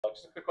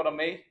just a quick one on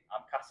me.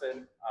 I'm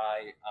Cassin.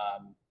 I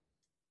am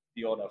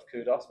the owner of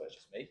Kudos, but it's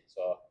just me.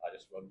 So I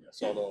just run a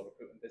solo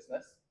recruitment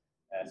business,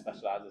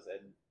 specializes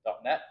in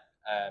 .NET.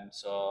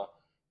 So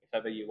if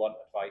ever you want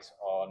advice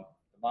on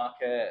the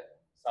market,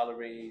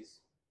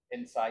 salaries,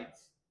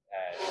 insights,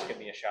 just give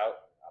me a shout.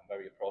 I'm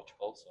very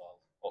approachable, so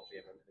hopefully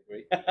everyone will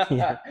agree.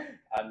 Yeah.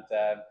 And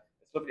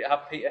it's lovely to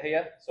have Peter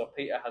here. So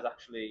Peter has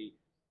actually,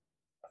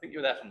 I think you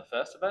were there from the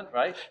first event,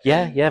 right?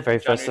 Yeah, very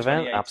first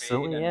event,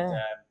 absolutely, and,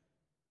 yeah.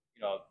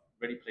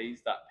 Really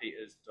pleased that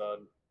Peter's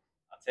done,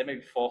 I'd say maybe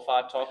 4 or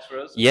 5 talks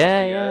for us.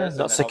 Yeah,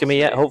 not sick of me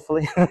yet,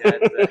 hopefully. You're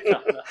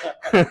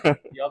the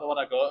one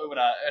I go to when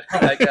I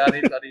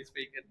need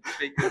speaking.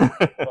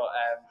 But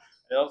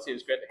and obviously it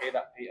was great to hear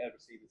that Peter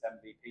received his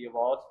MVP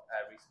award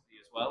recently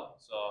as well.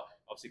 So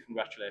obviously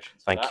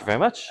congratulations. Thank you very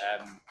much.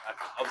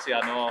 Obviously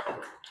I know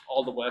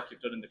all the work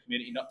you've done in the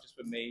community, not just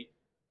with me,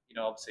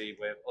 obviously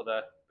with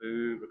other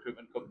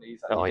recruitment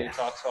companies that you do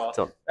talks for.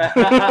 But,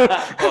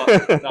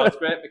 no, it's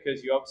great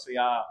because you obviously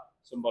are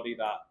somebody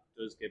that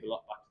does give a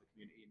lot back to the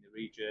community in the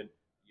region.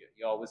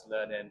 You're always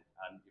learning,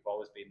 and you've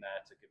always been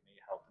there to give me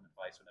help and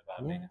advice whenever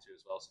I needed to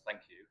as well. So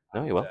thank you.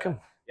 No, you're welcome.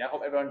 I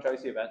hope everyone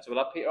enjoys the event. So we'll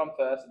have Peter on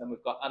first, and then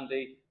we've got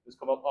Andy, who's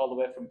come up all the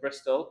way from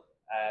Bristol.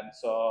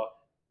 So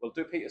we'll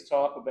do Peter's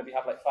talk. We'll maybe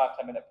have like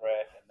 5-10 minute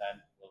break, and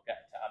then we'll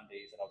get into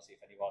Andy's. And obviously,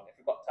 if we've got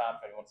time,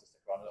 if anyone wants to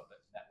stick around a little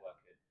bit to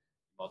networking,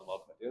 you're more than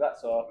welcome to do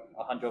that. So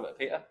I'll hand you over to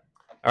Peter.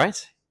 All right.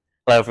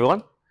 Hello,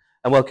 everyone,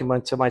 and welcome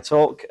to my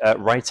talk,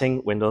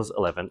 Writing Windows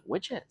 11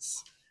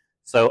 Widgets.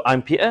 So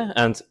I'm Peter,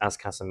 and as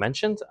Cassin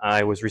mentioned,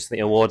 I was recently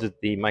awarded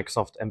the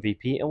Microsoft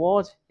MVP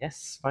Award,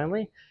 yes,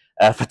 finally,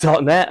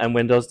 for .NET and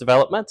Windows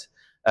development,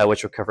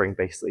 which we're covering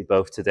basically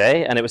both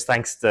today. And it was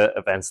thanks to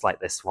events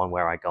like this one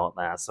where I got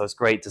that. So it's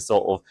great to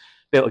sort of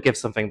be able to give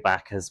something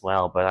back as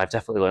well. But I've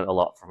definitely learned a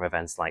lot from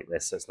events like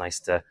this. So it's nice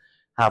to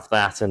have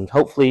that and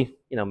hopefully,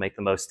 make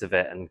the most of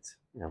it and,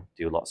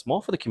 do lots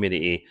more for the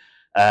community.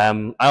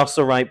 I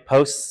also write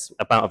posts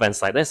about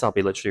events like this. I'll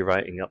be literally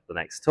writing up the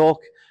next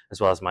talk, as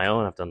well as my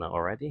own. I've done that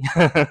already.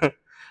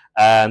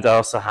 And I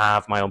also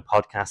have my own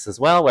podcast as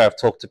well, where I've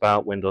talked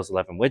about Windows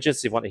 11 widgets.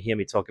 If you want to hear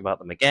me talk about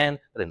them again,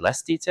 but in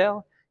less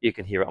detail, you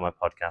can hear it on my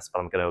podcast, but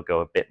I'm going to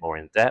go a bit more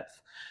in depth.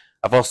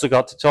 I've also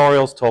got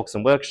tutorials, talks,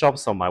 and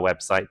workshops on my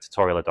website,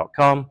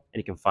 tutorialer.com, and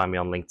you can find me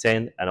on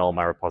LinkedIn, and all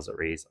my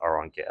repositories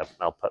are on GitHub,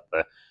 and I'll put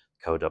the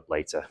code up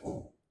later.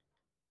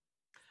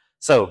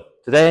 So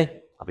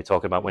today, I'll be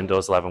talking about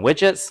Windows 11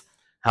 widgets,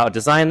 how to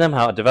design them,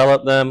 how to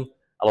develop them.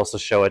 I'll also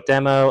show a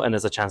demo, and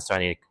there's a chance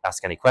to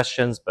ask any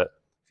questions, but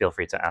feel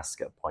free to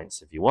ask at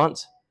points if you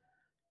want.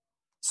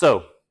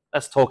 So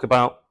let's talk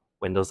about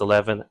Windows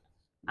 11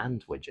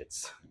 and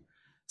widgets.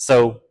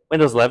 So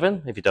Windows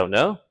 11, if you don't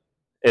know,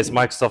 is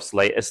Microsoft's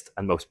latest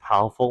and most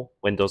powerful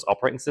Windows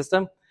operating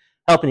system,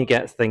 helping you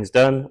get things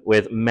done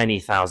with many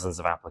thousands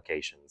of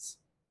applications.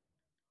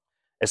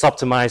 It's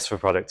optimized for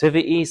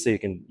productivity, so you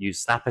can use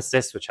Snap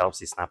Assist, which helps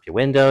you snap your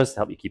windows to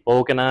help you keep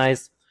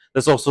organized.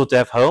 There's also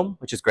Dev Home,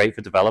 which is great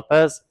for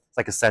developers. It's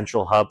like a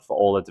central hub for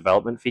all the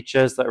development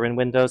features that are in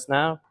Windows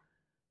now.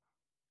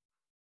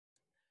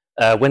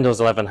 Windows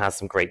 11 has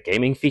some great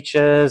gaming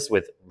features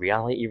with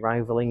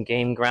reality-rivaling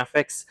game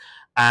graphics,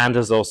 and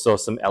there's also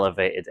some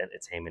elevated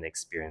entertainment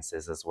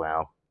experiences as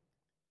well.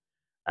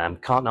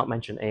 Can't not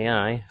mention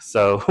AI.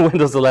 So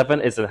Windows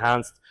 11 is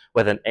enhanced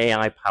with an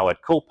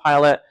AI-powered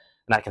Copilot,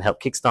 and that can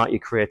help kickstart your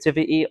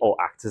creativity or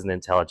act as an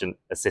intelligent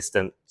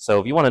assistant.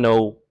 So if you want to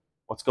know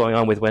what's going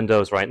on with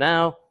Windows right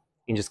now,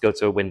 you can just go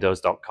to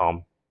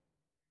windows.com.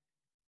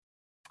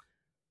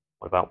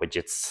 What about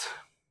widgets?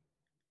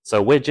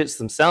 So widgets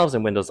themselves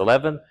in Windows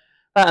 11,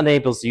 that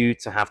enables you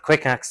to have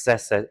quick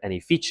access to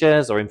any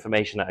features or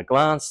information at a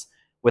glance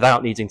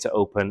without needing to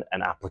open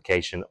an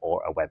application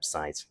or a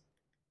website.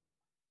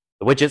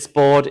 The widgets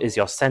board is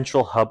your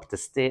central hub to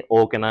stay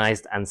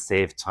organized and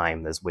save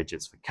time. There's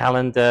widgets for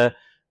calendar,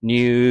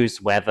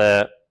 news,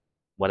 weather,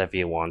 whatever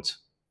you want.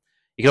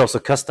 You can also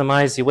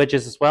customize your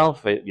widgets as well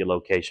for your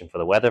location for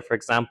the weather, for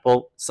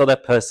example, so they're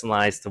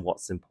personalized to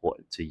what's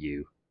important to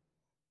you.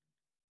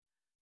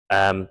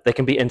 They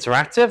can be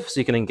interactive, so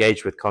you can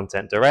engage with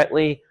content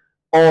directly,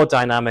 or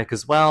dynamic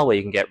as well, where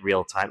you can get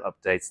real-time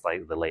updates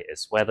like the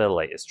latest weather,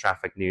 latest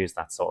traffic news,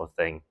 that sort of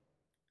thing.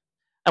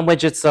 And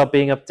widgets are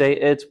being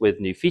updated with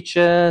new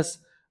features,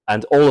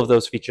 and all of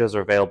those features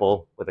are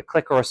available with a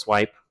click or a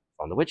swipe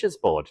on the widgets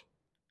board.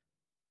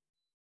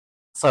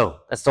 So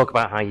let's talk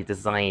about how you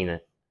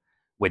design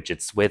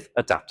widgets with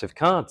adaptive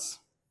cards.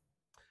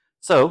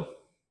 So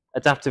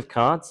adaptive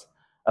cards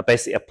are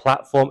basically a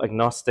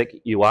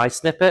platform-agnostic UI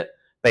snippet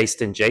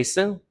based in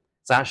JSON.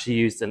 It's actually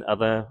used in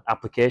other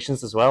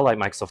applications as well, like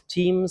Microsoft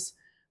Teams,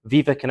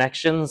 Viva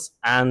Connections,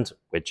 and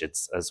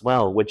widgets as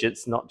well.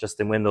 Widgets not just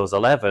in Windows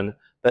 11,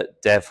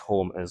 but Dev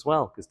Home as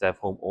well, because Dev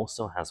Home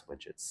also has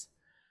widgets.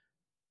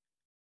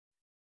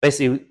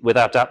 Basically, with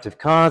adaptive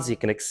cards, you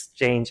can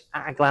exchange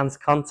at-a-glance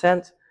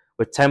content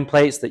with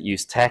templates that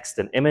use text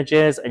and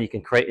images, and you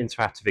can create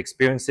interactive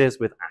experiences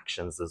with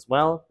actions as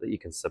well that you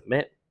can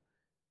submit.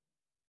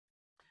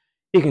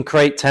 You can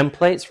create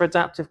templates for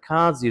adaptive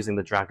cards using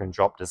the drag and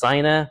drop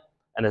designer,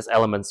 and there's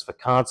elements for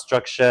card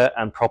structure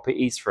and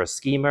properties for a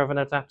schema of an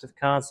adaptive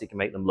card, so you can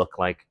make them look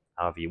like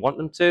however you want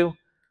them to.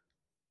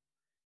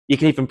 You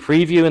can even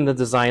preview in the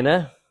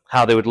designer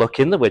how they would look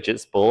in the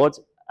widgets board,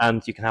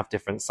 and you can have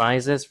different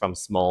sizes from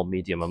small,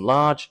 medium, and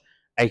large,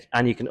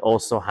 and you can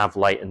also have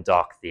light and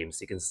dark themes,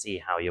 so you can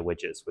see how your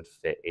widgets would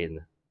fit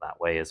in that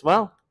way as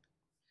well.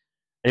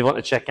 And if you want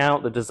to check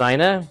out the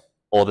designer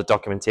or the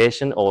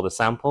documentation or the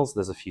samples,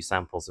 there's a few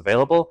samples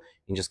available.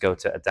 You can just go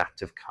to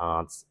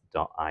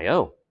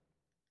adaptivecards.io.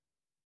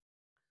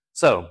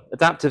 So,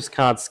 adaptive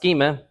card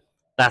schema,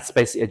 that's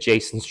basically a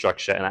JSON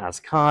structure, and it has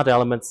card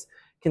elements,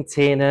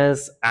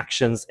 containers,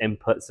 actions,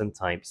 inputs, and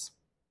types.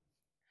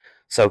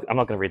 So I'm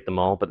not going to read them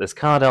all, but there's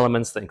card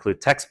elements that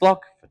include text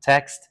block for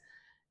text,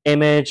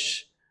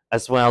 image,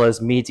 as well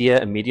as media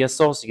and media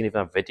source. You can even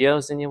have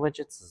videos in your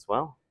widgets as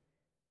well.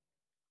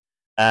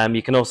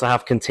 You can also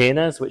have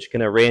containers, which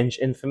can arrange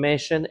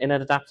information in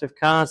an adaptive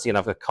card. So you can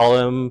have a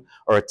column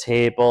or a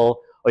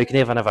table, or you can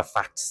even have a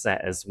fact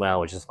set as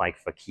well, which is like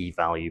for key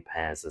value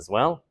pairs as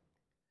well.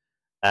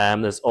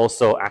 There's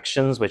also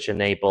actions which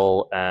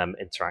enable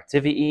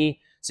interactivity.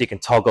 So you can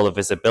toggle the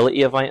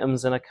visibility of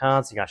items in a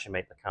card. So you can actually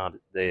make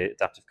the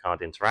adaptive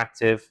card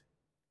interactive.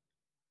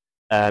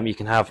 You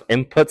can have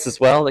inputs as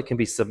well that can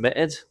be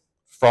submitted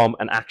from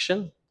an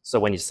action. So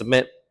when you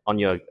submit on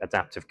your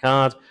adaptive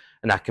card,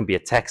 and that can be a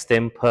text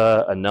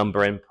input, a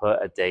number input,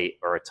 a date,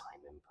 or a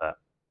time input.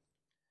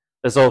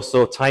 There's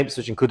also types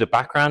which include a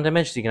background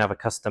image. So you can have a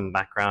custom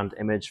background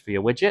image for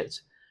your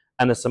widget.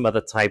 And there's some other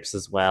types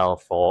as well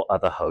for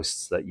other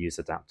hosts that use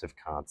adaptive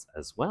cards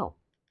as well.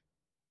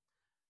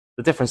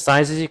 The different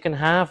sizes you can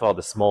have are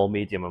the small,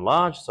 medium, and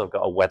large. So I've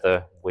got a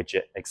weather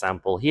widget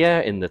example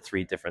here in the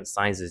 3 different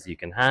sizes you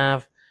can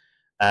have.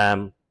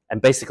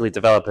 And basically,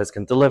 developers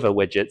can deliver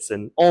widgets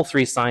in all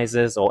 3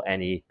 sizes or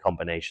any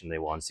combination they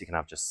want. So you can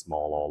have just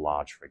small or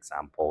large, for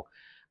example.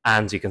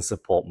 And you can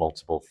support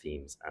multiple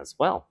themes as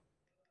well.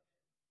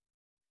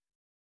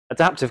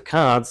 Adaptive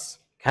cards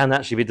can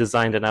actually be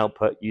designed and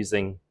output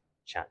using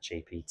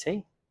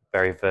ChatGPT,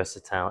 very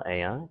versatile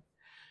AI.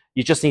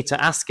 You just need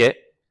to ask it,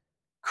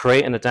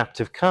 create an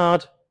adaptive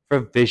card for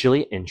a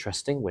visually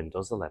interesting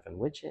Windows 11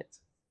 widget.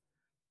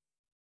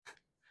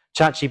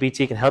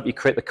 ChatGPT can help you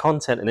create the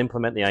content and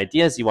implement the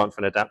ideas you want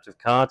for an adaptive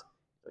card.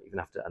 You don't even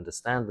have to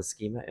understand the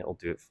schema, it'll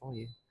do it for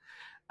you.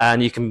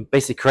 And you can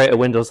basically create a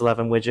Windows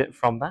 11 widget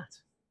from that.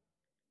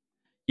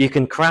 You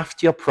can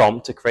craft your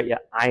prompt to create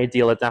your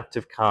ideal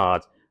adaptive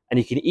card, and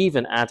you can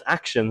even add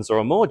actions or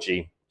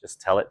emoji.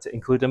 Just tell it to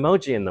include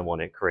emoji in the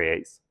one it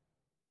creates.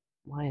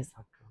 Why is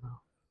that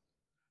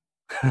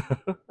going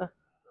on?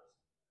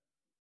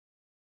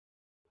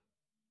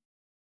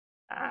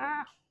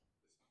 Ah.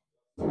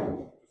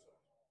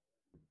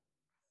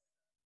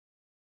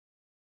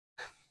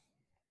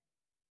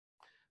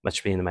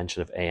 Much being the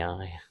mention of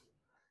AI.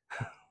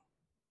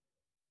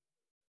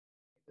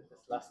 Did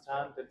this last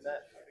time, didn't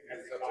it?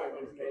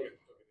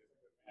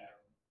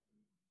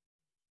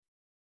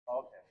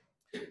 Okay.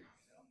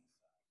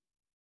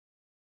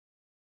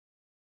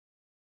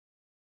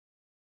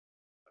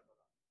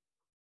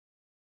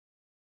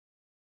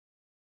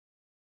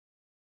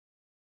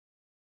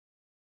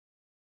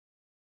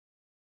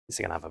 Is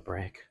he gonna have a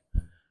break?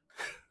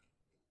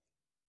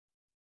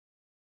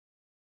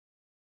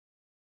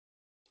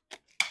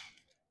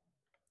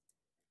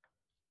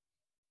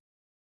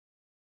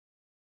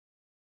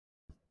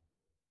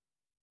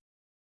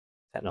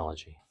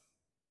 Technology.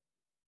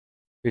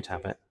 Who'd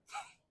have it?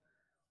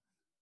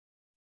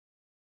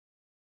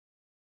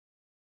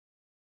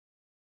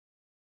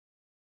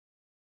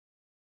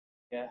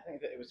 Yeah, I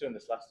think that it was doing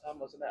this last time,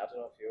 wasn't it? I don't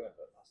know if you were,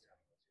 but last time.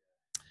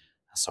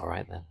 That's all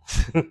right then.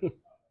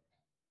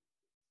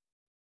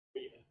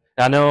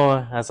 I know.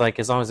 I was like,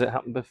 as long as it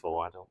happened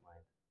before, I don't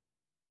mind.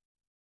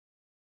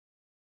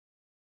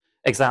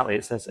 Exactly.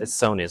 It says it's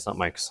Sony. It's not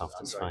Microsoft.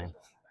 It's fine.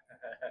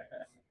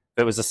 If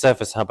it was a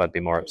Surface Hub, I'd be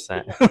more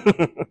upset.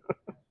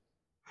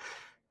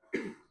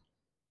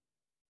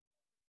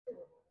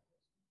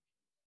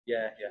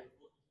 Yeah, yeah.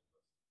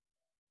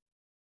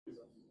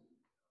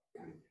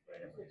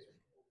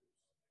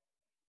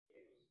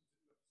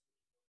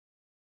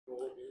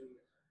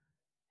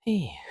 Hey,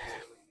 you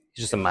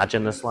just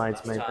imagine the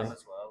slides, maybe.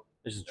 As well.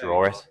 Just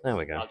draw it. There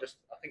we go. I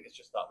think it's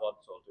just that one,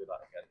 so I'll do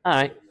that again. All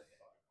right.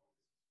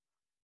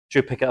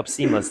 Should we pick it up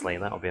seamlessly?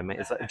 That would be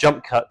amazing. It's like a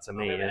jump cut to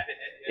me.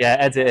 Yeah,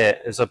 edit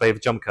it. It's a bit of a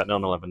jump cut. No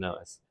one will ever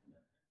notice.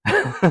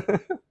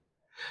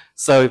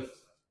 So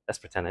let's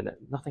pretend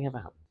nothing ever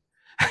happened.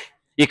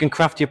 You can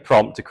craft your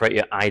prompt to create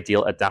your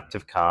ideal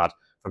adaptive card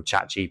from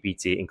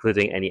ChatGPT,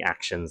 including any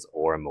actions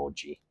or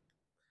emoji.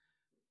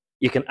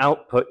 You can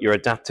output your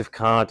adaptive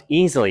card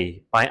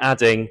easily by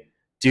adding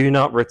do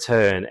not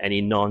return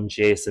any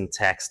non-JSON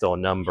text or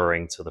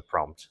numbering to the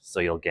prompt. So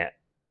you'll get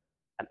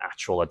an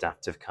actual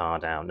adaptive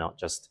card out, not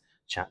just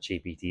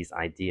ChatGPT's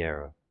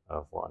idea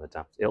of what an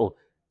adaptive. It'll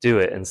do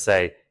it and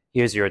say,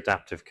 here's your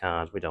adaptive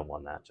card. We don't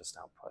want that. Just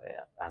output it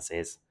as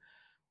is.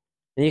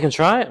 And you can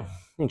try it. You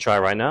can try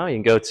it right now. You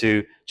can go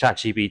to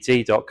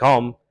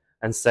chatgpt.com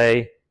and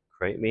say,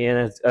 create me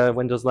a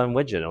Windows 11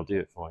 widget. It'll do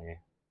it for you.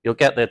 You'll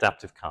get the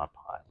adaptive card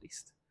part at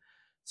least.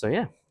 So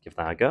yeah, give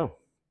that a go.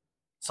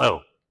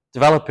 So,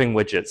 developing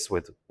widgets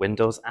with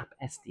Windows App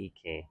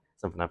SDK,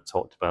 something I've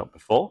talked about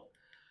before.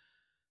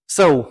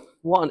 So,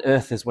 what on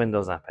earth is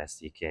Windows App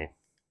SDK?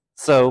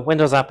 So,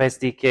 Windows App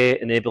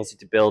SDK enables you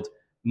to build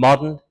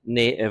modern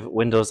native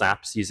Windows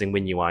apps using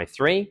WinUI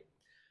 3,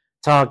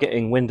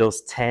 targeting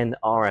Windows 10,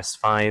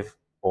 RS5,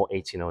 or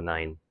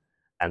 1809,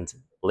 and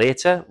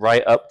later,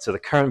 right up to the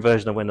current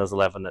version of Windows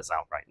 11 that's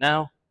out right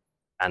now,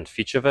 and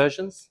future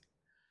versions.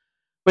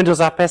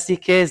 Windows App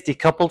SDK is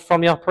decoupled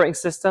from the operating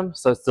system,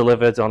 so it's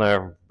delivered on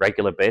a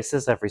regular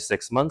basis every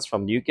 6 months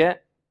from NuGet.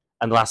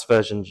 And the last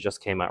version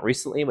just came out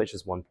recently, which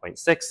is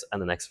 1.6, and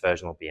the next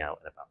version will be out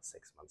in about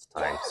 6 months'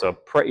 time. So a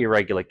pretty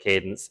regular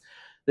cadence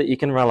that you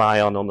can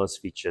rely on those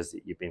features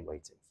that you've been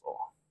waiting for.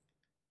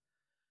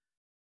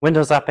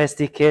 Windows App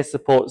SDK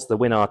supports the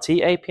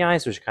WinRT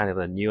APIs, which are kind of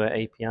the newer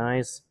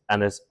APIs,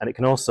 and it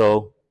can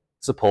also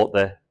support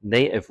the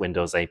native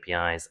Windows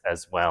APIs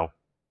as well.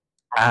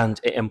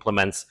 And it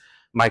implements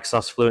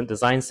Microsoft's Fluent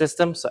Design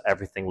System, so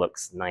everything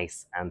looks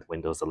nice and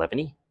Windows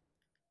 11-y.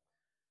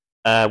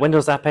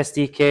 Windows App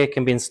SDK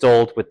can be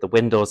installed with the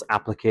Windows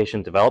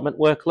Application Development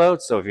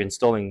workload. So if you're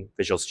installing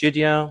Visual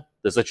Studio,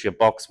 there's literally a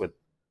box with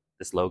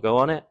this logo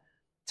on it.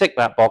 Tick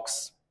that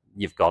box,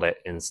 you've got it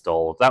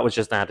installed. That was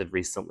just added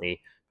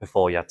recently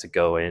before you had to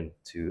go in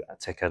to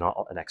tick an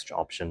extra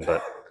option,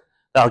 but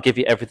that'll give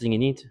you everything you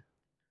need.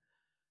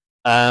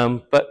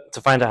 But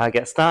to find out how to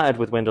get started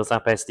with Windows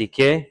App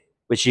SDK,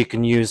 which you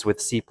can use with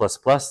C++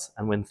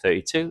 and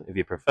Win32 if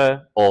you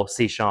prefer, or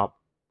C#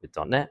 with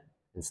 .NET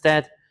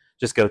instead,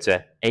 just go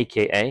to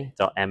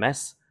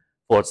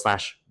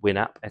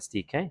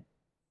aka.ms/WinAppSDK.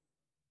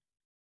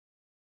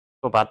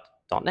 What about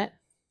 .NET?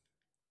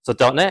 So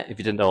 .NET, if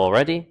you didn't know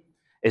already,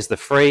 is the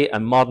free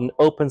and modern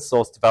open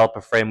source developer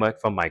framework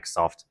from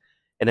Microsoft.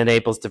 It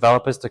enables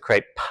developers to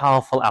create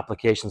powerful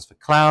applications for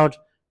cloud,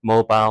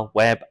 mobile,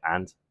 web,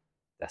 and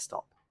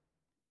desktop.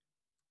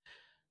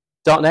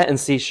 .NET and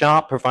C#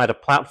 provide a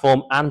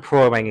platform and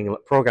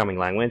programming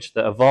language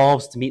that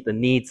evolves to meet the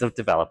needs of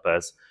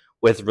developers,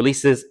 with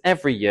releases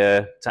every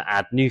year to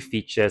add new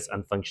features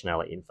and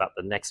functionality. In fact,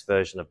 the next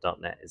version of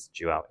 .NET is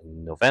due out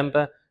in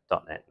November,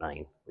 .NET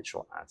 9, which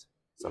will add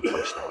some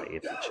functionality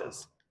and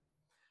features.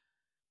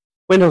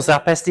 Windows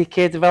App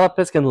SDK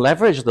developers can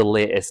leverage the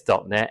latest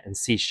 .NET and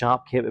C#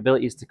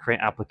 capabilities to create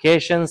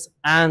applications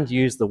and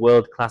use the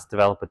world-class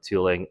developer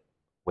tooling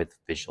with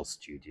Visual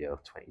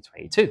Studio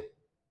 2022.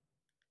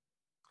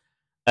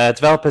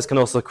 Developers can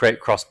also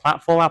create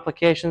cross-platform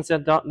applications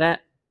in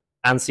 .NET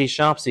and C#,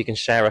 so you can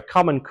share a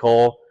common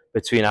core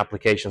between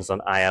applications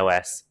on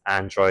iOS,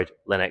 Android,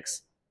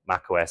 Linux,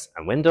 macOS,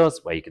 and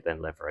Windows, where you could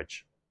then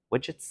leverage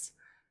widgets.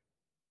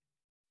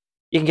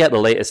 You can get the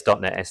latest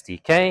 .NET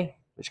SDK,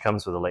 which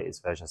comes with the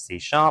latest version of C#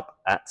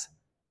 at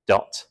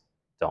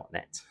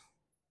 .NET.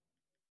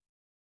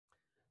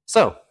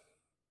 So,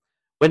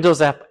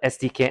 Windows App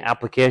SDK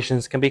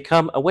applications can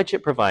become a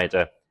widget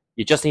provider.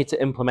 You just need to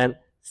implement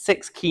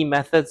 6 key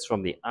methods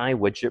from the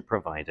Widget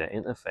Provider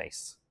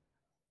interface.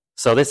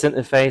 So this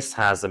interface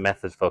has a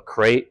method for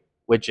create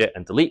widget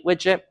and delete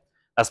widget.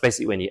 That's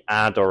basically when you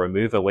add or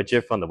remove a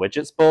widget from the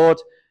widgets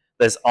board.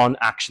 There's on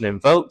action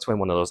invoked when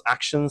one of those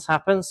actions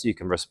happens, so you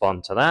can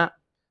respond to that.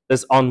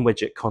 There's on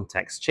widget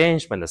context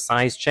changed when the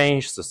size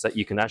changed, so that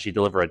you can actually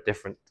deliver a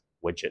different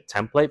widget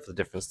template for the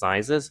different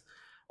sizes,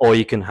 or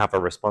you can have a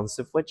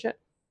responsive widget.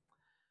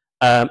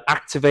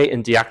 Activate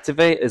and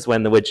deactivate is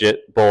when the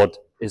widget board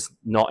is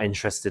not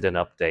interested in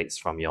updates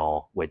from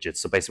your widgets.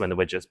 So basically when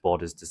the widgets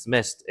board is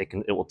dismissed,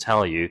 it will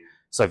tell you.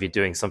 So if you're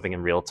doing something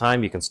in real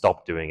time, you can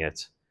stop doing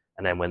it.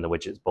 And then when the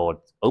widgets board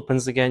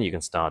opens again, you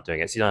can start doing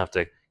it. So you don't have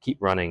to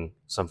keep running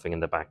something in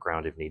the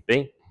background if need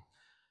be.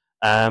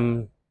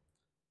 But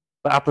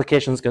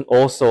applications can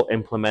also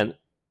implement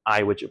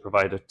Widget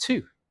Provider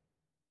 2,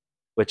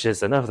 which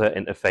is another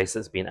interface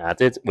that's been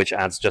added, which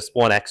adds just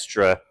one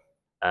extra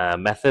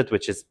method,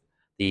 which is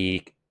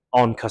the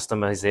on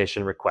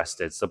customization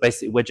requested. So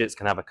basically widgets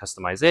can have a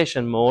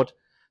customization mode.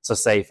 So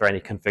say for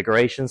any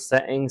configuration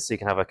settings, so you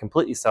can have a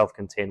completely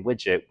self-contained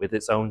widget with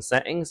its own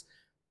settings,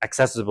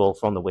 accessible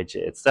from the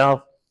widget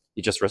itself.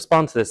 You just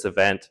respond to this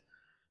event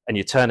and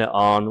you turn it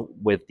on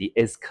with the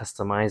is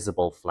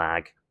customizable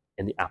flag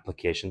in the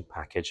application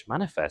package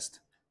manifest.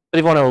 But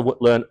if you want to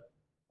learn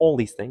all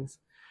these things,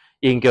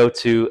 you can go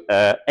to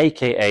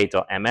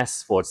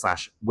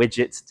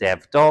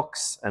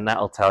aka.ms/widgetsdevdocs, and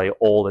that'll tell you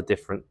all the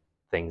different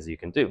things you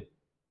can do.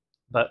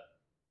 But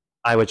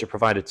Widget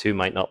Provider 2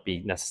 might not be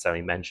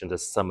necessarily mentioned,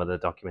 as some of the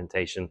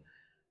documentation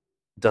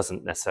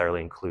doesn't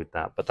necessarily include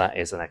that, but that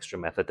is an extra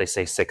method. They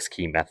say 6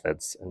 key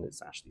methods, and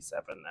it's actually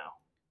 7 now.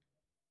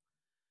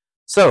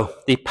 So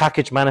the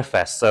package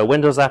manifest. So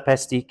Windows App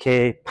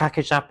SDK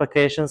package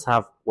applications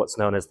have what's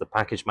known as the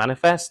package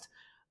manifest.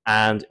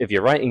 And if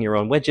you're writing your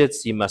own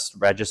widgets, you must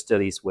register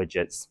these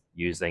widgets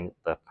using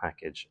the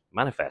package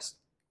manifest.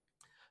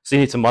 So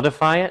you need to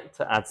modify it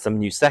to add some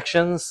new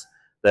sections.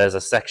 There's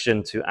a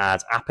section to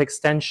add app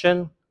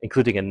extension,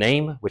 including a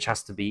name, which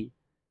has to be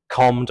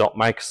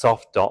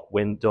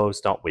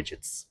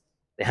com.microsoft.windows.widgets.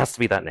 It has to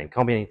be that name,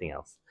 can't be anything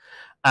else.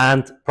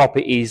 And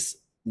properties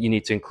you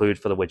need to include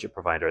for the widget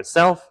provider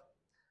itself.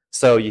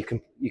 So you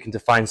can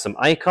define some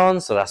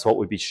icons. So that's what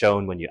would be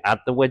shown when you add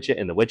the widget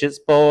in the widgets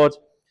board.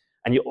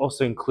 And you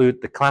also include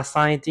the class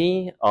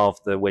ID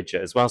of the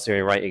widget as well. So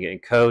you're writing it in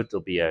code,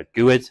 there'll be a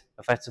GUID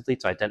effectively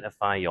to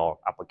identify your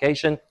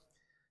application.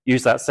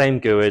 Use that same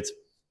GUID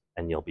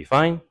and you'll be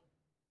fine.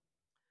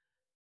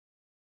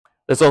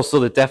 There's also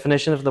the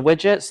definition of the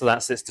widget. So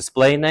that's its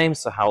display name,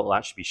 so how it will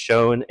actually be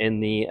shown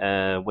in the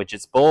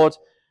widgets board.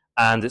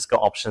 And it's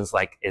got options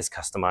like is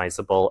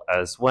customizable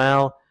as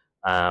well.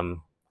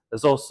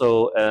 There's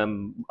also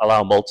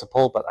allow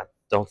multiple, but I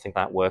don't think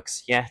that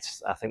works yet.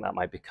 I think that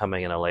might be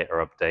coming in a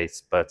later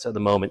update, but at the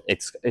moment,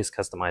 is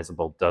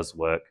customizable does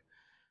work.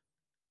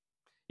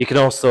 You can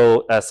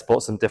also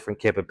support some different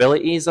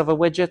capabilities of a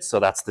widget, so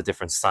that's the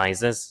different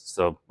sizes.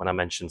 So when I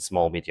mentioned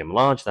small, medium,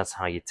 large, that's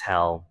how you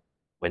tell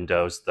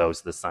Windows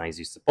those are the size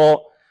you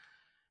support.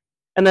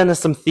 And then there's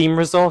some theme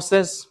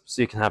resources,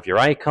 so you can have your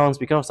icons.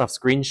 We can also have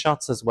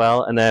screenshots as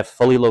well, and they're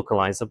fully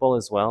localizable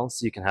as well.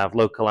 So you can have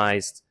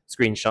localized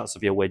screenshots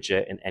of your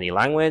widget in any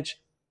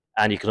language,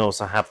 and you can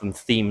also have them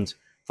themed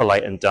for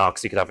light and dark.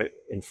 So you could have it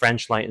in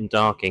French, light and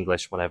dark,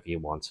 English, whatever you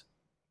want.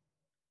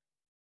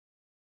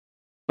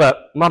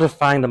 But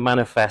modifying the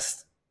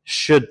manifest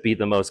should be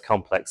the most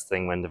complex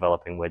thing when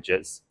developing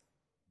widgets,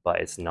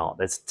 but it's not.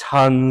 There's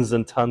tons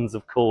and tons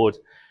of code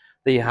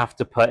that you have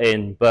to put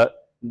in,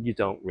 but you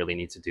don't really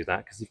need to do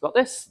that because you've got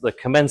this, the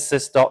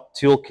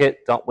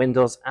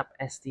commences.toolkit.windows App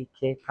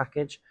SDK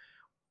package,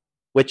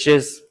 which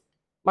is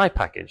my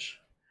package.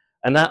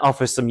 And that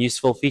offers some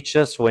useful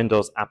features for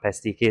Windows App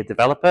SDK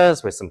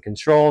developers with some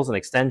controls and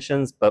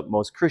extensions, but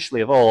most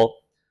crucially of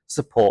all,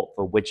 support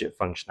for widget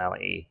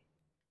functionality.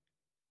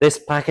 This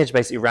package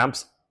basically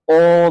ramps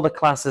all the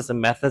classes and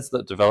methods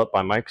that are developed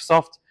by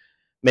Microsoft,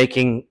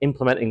 making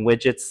implementing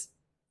widgets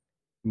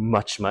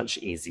much, much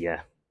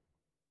easier.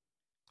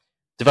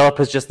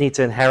 Developers just need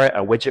to inherit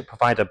a widget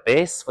provider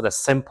base with a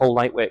simple,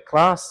 lightweight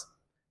class,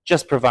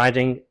 just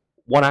providing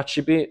one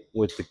attribute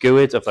with the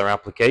GUID of their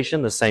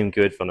application, the same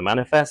GUID from the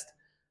manifest,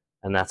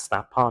 and that's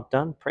that part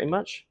done, pretty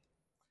much.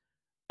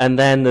 And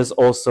then there's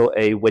also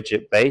a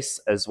widget base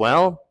as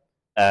well,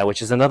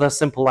 which is another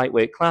simple,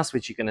 lightweight class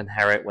which you can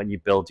inherit when you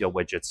build your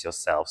widgets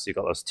yourself. So you've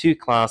got those two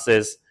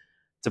classes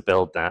to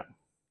build that.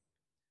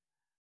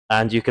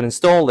 And you can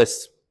install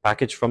this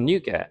package from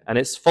NuGet, and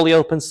it's fully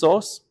open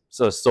source.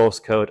 So source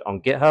code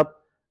on GitHub,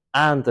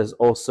 and there's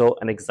also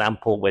an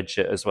example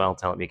widget as well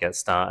to help you get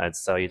started.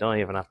 So you don't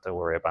even have to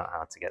worry about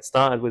how to get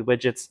started with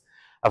widgets.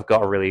 I've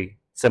got a really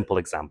simple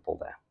example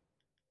there.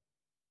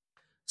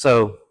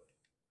 So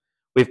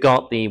we've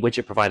got the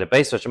widget provider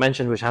base, which I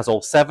mentioned, which has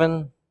all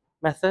 7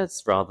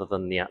 methods rather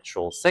than the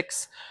actual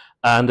 6.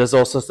 And there's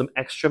also some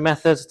extra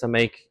methods to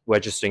make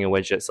registering your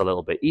widgets a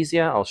little bit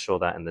easier. I'll show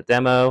that in the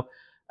demo.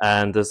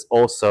 And there's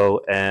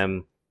also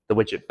the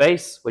widget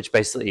base, which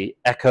basically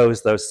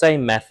echoes those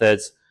same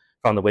methods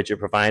from the widget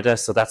provider.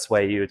 So that's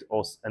where you'd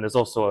also, and there's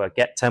also a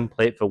get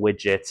template for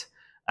widget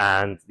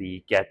and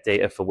the get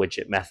data for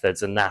widget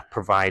methods. And that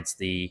provides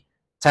the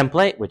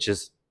template, which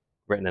is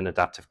written in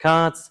adaptive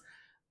cards,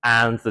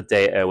 and the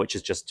data, which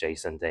is just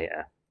JSON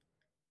data.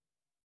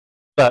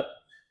 But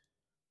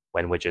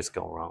when widgets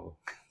go wrong,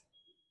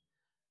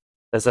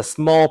 there's a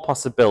small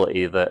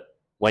possibility that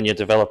when you're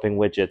developing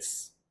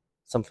widgets,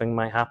 something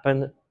might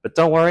happen. But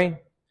don't worry.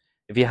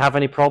 If you have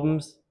any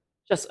problems,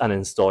 just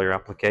uninstall your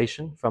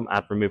application from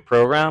Add Remove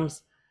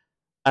Programs,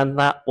 and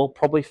that will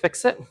probably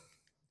fix it.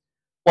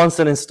 Once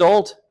it's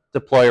installed,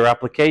 deploy your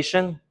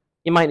application.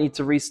 You might need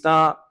to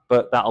restart,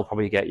 but that'll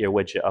probably get your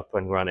widget up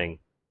and running.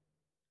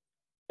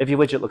 If your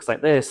widget looks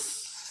like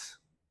this,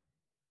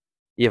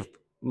 you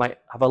might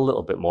have a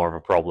little bit more of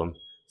a problem.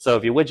 So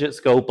if your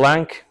widgets go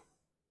blank,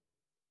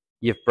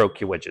 you've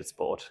broke your widgets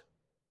board,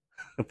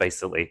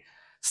 basically.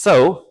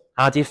 So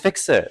how do you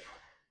fix it?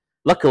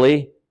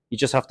 Luckily, you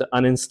just have to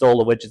uninstall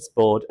the widgets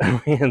board and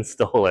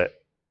reinstall it.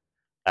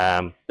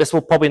 This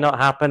will probably not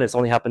happen. It's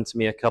only happened to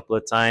me a couple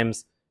of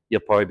times.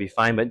 You'll probably be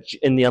fine. But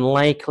in the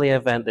unlikely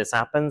event this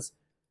happens,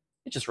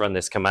 you just run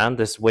this command,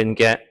 this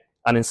winget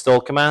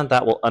uninstall command.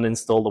 That will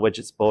uninstall the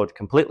widgets board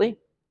completely.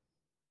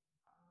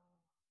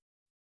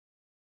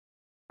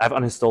 I've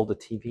uninstalled the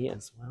TV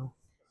as well.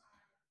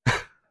 I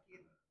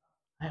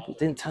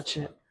didn't touch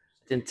it.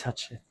 I didn't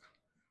touch it.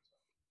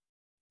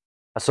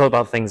 I saw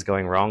about things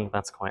going wrong.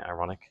 That's quite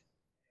ironic.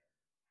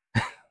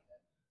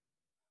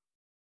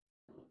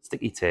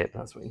 Sticky tape,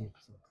 that's what you need.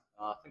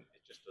 I think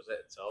it just does it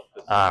itself.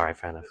 All right,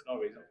 fair enough. There's no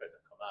reason for it to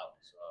come out.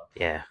 So.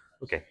 Yeah,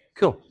 okay,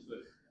 cool.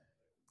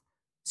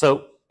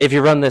 So if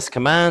you run this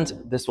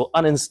command, this will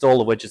uninstall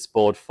the widgets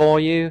board for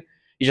you.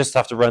 You just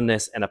have to run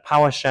this in a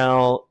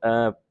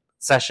PowerShell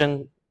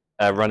session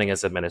running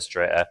as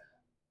administrator.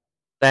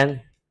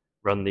 Then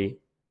run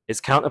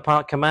its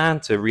counterpart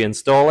command to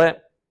reinstall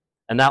it.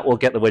 and that will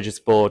get the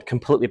widgets board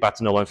completely back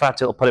to normal. In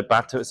fact, it'll put it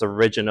back to its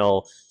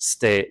original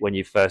state when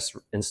you first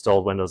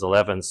installed Windows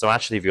 11. So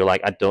actually, if you're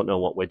like, I don't know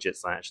what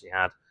widgets I actually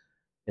had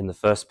in the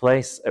first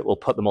place, it will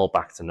put them all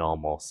back to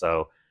normal.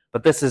 So,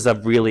 but this is a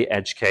really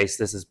edge case.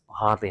 This has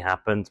hardly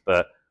happened,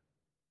 but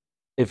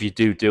if you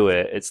do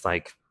it, it's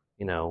like,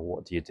 you know,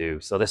 what do you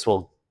do? So this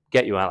will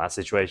get you out of that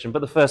situation, but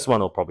the first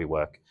one will probably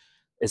work.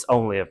 It's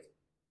only if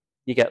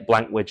you get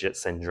blank widget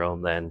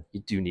syndrome, then you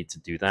do need to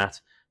do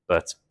that,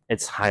 but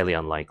it's highly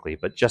unlikely.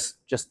 But just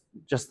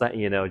that,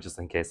 you know, just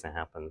in case it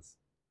happens.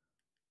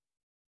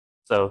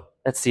 So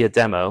let's see a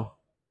demo,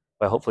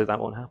 but hopefully that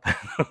won't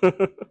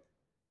happen.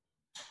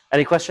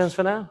 Any questions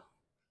for now?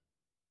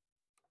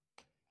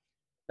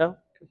 No?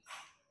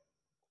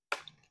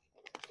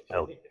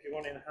 Oh. If you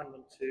want to hand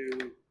them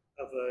to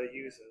other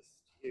users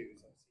to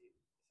use, obviously,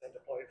 then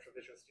deploy it for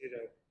Visual Studio.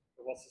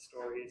 But what's the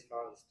story as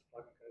far as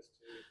deployment goes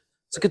to?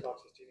 It's a good. Do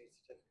you need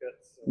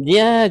certificates?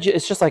 Yeah,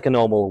 it's just like a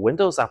normal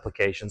Windows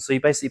application. So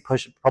you basically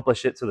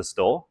publish it to the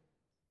store.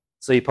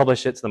 So you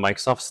publish it to the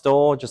Microsoft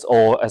Store,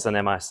 or as an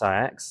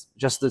MSIX,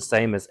 just the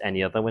same as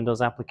any other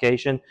Windows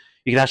application.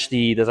 You can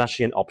there's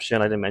actually an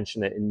option, I didn't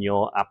mention it in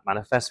your app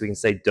manifest, we can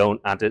say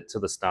don't add it to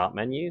the start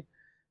menu,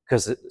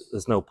 because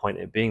there's no point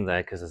in it being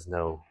there because there's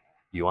no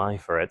UI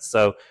for it.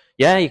 So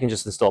yeah, you can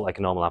just install it like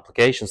a normal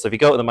application. So if you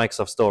go to the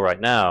Microsoft Store right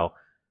now,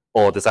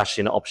 or there's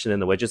actually an option in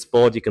the widgets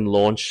board, you can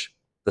launch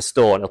the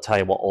store and it'll tell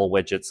you what all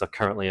widgets are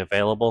currently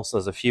available. So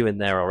there's a few in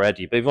there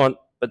already. But if you want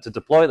to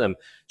deploy them,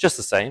 just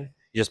the same.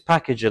 You just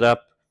package it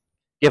up,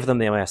 give them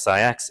the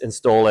MSIX,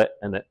 install it,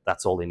 and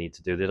that's all they need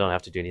to do. They don't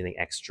have to do anything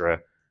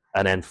extra.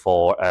 And then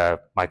for a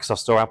Microsoft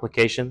Store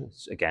application,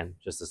 again,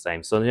 just the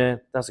same. So yeah,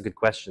 that's a good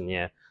question,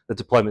 yeah. The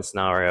deployment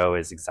scenario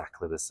is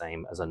exactly the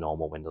same as a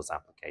normal Windows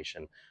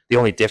application. The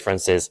only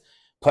difference is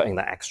putting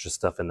that extra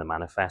stuff in the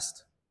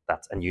manifest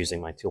and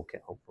using my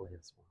toolkit, hopefully,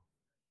 as well.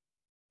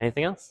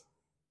 Anything else?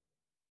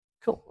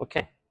 Cool,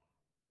 okay.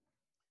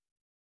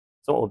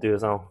 So what we'll do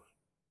is I'll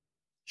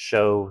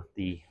show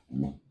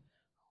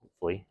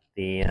hopefully,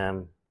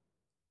 the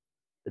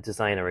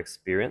designer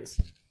experience.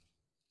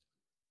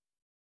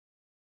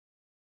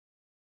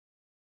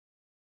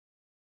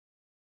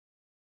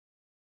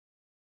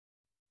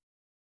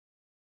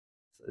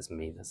 So it's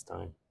me this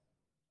time.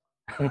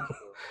 There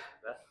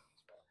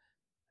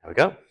we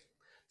go.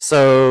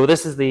 So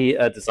this is the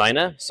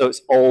designer. So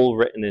it's all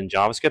written in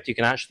JavaScript. You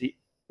can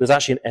there's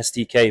actually an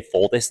SDK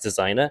for this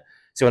designer.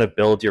 So you want to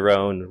build your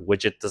own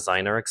widget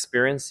designer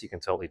experience, you can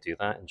totally do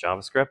that in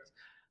JavaScript.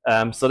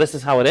 So this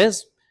is how it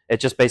is.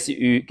 It just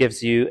basically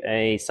gives you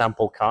a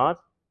sample card.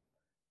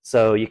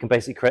 So you can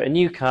basically create a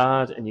new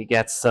card and you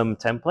get some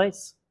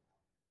templates.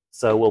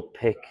 So we'll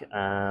pick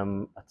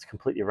a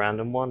completely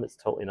random one. It's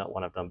totally not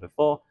one I've done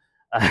before.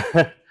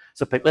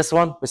 So pick this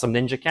one with some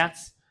ninja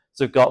cats.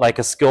 So we've got like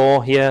a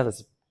score here.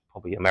 There's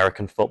probably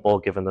American football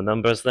given the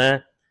numbers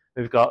there.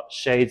 We've got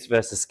shades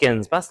versus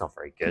skins, but that's not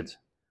very good.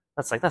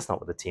 That's not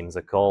what the teams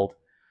are called.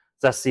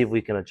 So let's see if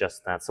we can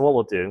adjust that. So what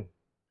we'll do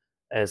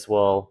is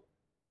we'll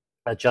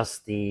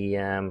adjust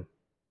the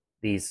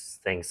these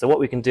things. So what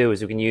we can do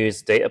is we can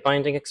use data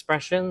binding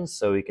expressions.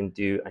 So we can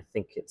do, I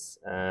think it's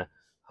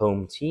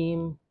home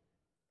team.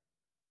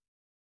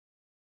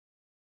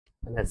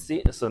 And let's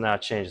see. So now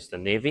it changes to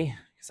Navy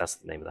because that's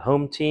the name of the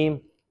home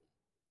team.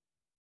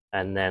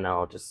 And then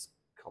I'll just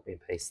copy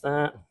and paste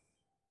that.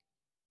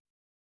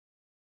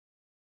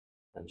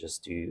 And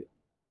just do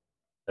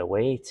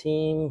away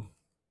team.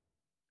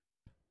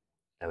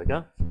 There we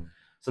go.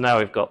 So now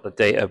we've got the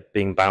data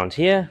being bound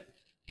here.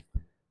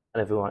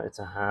 And if we wanted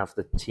to have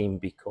the team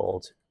be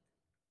called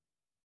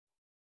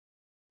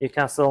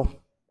Newcastle,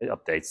 it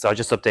updates. So I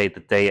just update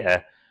the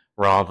data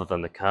rather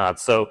than the card.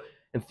 So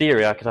in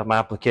theory, I could have my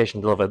application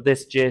deliver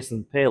this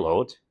JSON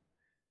payload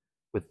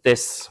with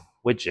this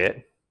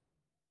widget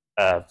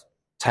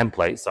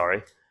template,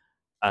 sorry,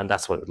 and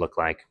that's what it would look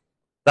like.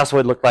 That's what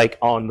it looked like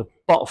on the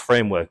bot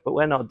framework, but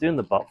we're not doing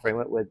the bot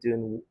framework, we're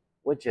doing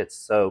widgets.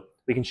 So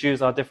we can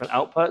choose our different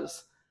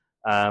outputs,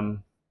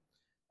 and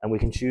we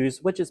can choose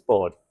widgets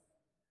board.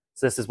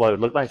 So this is what it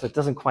would look like. So it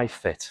doesn't quite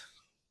fit.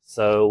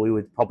 So we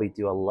would probably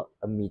do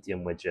a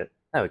medium widget.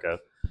 There we go.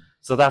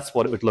 So that's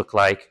what it would look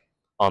like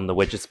on the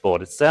widgets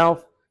board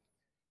itself.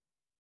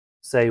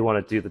 Say you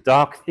want to do the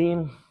dark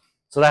theme.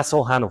 So that's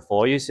all handled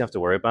for you, so you don't have to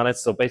worry about it.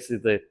 So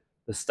basically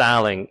the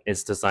styling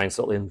is designed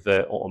to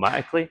invert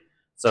automatically.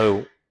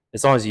 So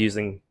as long as you're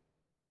using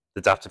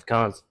the adaptive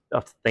cards, you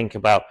don't have to think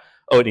about,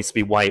 oh, it needs to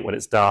be white when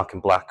it's dark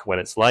and black when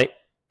it's light.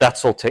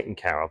 That's all taken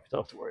care of. You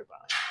don't have to worry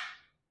about it.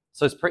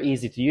 So it's pretty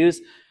easy to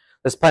use.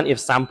 There's plenty of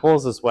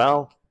samples as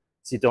well,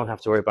 so you don't have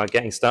to worry about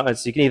getting started.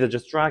 So you can either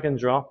just drag and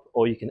drop,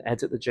 or you can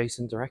edit the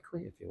JSON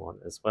directly if you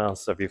want as well.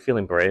 So if you're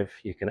feeling brave,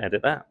 you can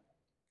edit that.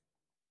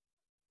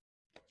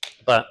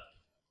 But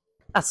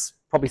that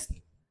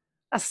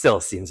still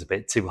seems a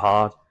bit too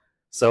hard.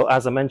 So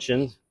as I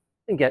mentioned, you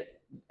can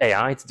get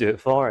AI to do it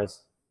for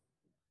us.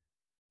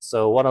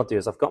 So what I'll do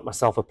is I've got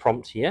myself a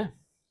prompt here.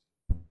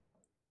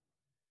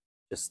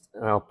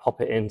 And I'll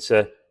pop it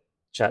into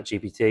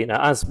ChatGPT.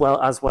 Now, as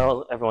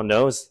well, everyone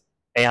knows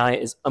AI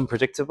is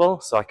unpredictable,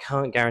 so I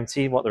can't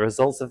guarantee what the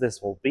results of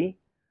this will be.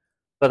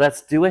 But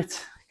let's do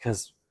it,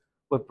 because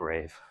we're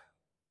brave.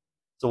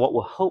 So what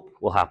we'll hope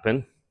will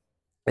happen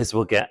is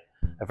we'll get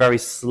a very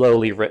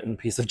slowly written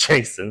piece of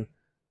JSON.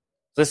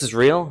 So this is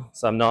real,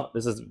 so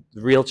this is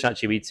real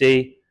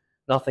ChatGPT,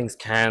 nothing's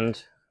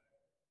canned.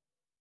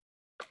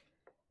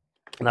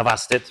 And I've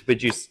asked it to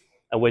produce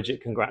a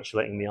widget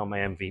congratulating me on my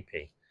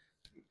MVP,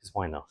 because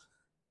why not?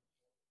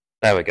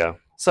 There we go.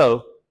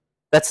 So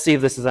let's see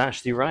if this is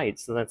actually right.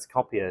 So let's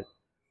copy it.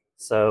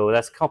 So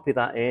let's copy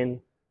that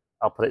in.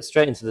 I'll put it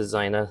straight into the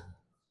designer.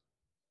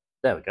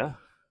 There we go.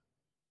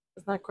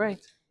 Isn't that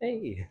great?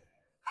 Hey.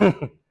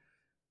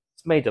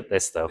 It's made up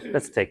this though.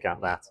 Let's take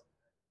out that.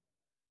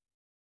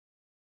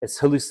 It's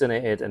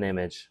hallucinated an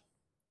image.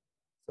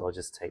 So I'll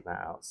just take that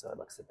out so it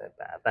looks a bit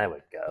bad. There we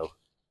go.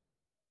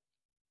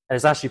 And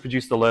it's actually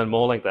produced a learn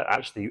more link that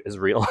actually is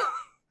real.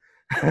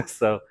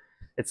 So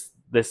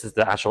this is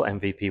the actual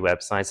MVP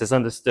website. So it's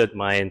understood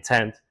my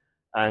intent.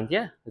 And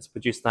yeah, it's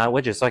produced that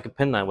widget. So I could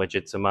pin that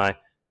widget to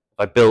if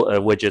I built a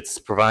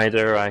widgets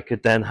provider, I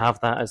could then have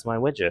that as my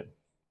widget.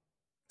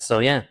 So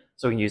yeah,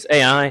 so we can use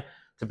AI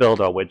to build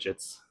our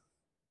widgets.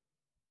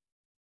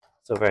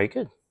 So very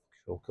good.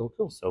 Cool, cool,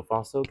 cool. So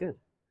far, so good.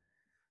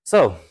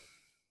 So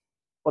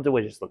what do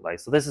widgets look like?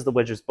 So this is the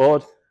widgets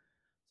board.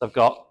 So I've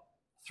got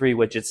 3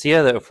 widgets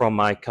here that are from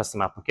my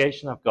custom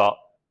application. I've got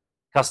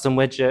custom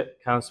widget,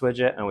 counts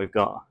widget, and we've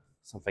got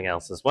something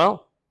else as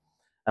well.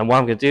 And what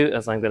I'm going to do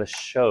is I'm going to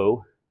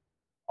show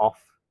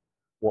off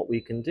what we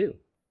can do.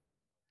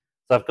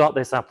 So I've got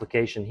this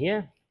application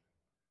here.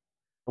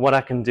 And what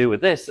I can do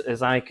with this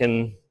is I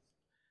can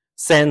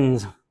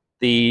send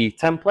the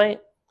template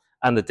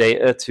and the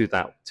data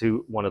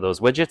to one of those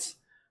widgets.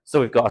 So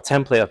we've got a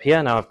template up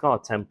here. Now I've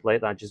got a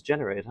template that I just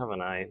generated,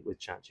 haven't I, with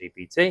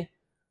ChatGPT.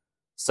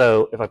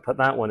 So if I put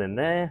that one in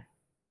there,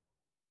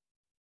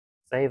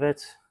 save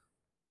it,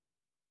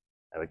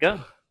 there we go.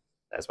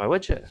 There's my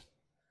widget.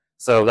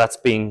 So that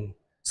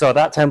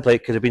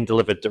template could have been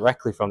delivered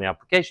directly from the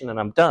application, and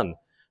I'm done.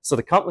 So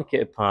the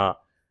complicated part,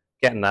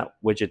 getting that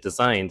widget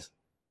designed,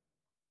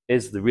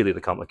 is really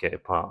the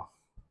complicated part.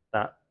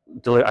 That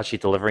actually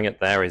delivering it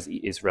there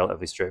is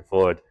relatively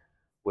straightforward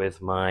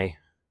with my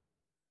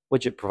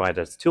Widget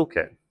Provider's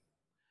toolkit.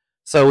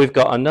 So we've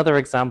got another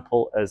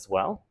example as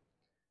well,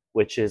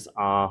 which is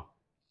our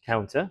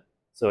counter.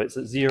 So it's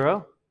at 0.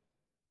 It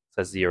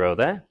says 0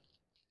 there,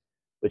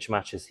 which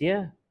matches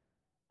here.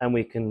 And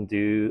we can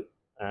do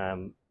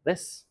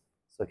this.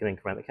 So we can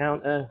increment the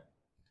counter.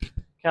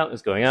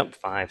 Counter's going up,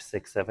 5,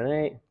 6, 7,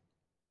 8. It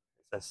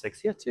says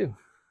 6 here too.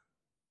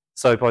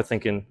 So you're probably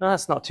thinking, no,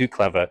 that's not too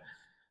clever.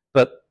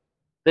 But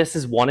this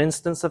is one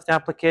instance of the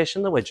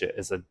application. The widget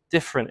is a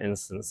different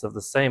instance of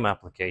the same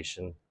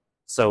application.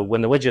 So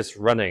when the widget's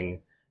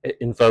running, it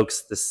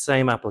invokes the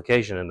same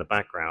application in the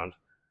background.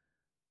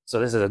 So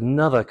this is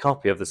another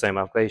copy of the same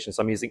application.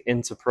 So I'm using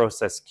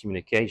inter-process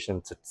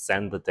communication to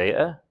send the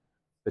data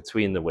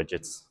between the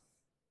widgets.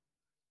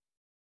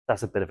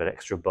 That's a bit of an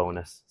extra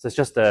bonus. So it's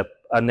just a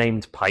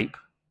named pipe,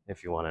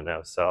 if you want to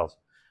know. So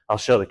I'll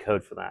show the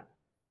code for that.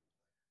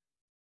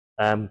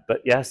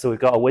 But yeah, so we've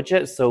got a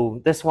widget.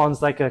 So this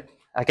one's like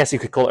I guess you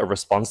could call it a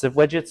responsive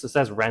widget. So it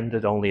says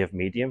rendered only of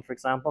medium, for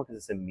example, because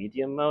it's in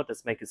medium mode.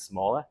 Let's make it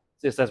smaller.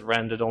 So it says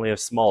rendered only of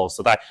small.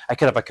 So that I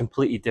could have a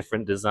completely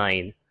different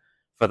design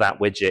for that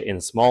widget in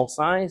small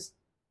size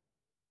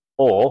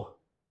or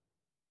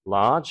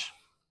large.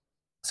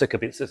 So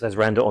it says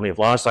render only of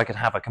large. So I could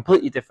have a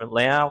completely different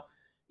layout,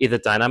 either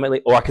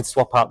dynamically, or I could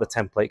swap out the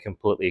template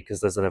completely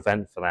because there's an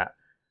event for that.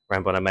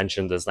 Remember when I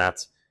mentioned there's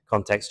that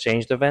context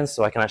changed event,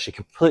 so I can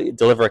actually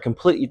deliver a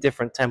completely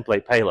different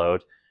template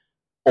payload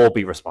or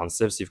be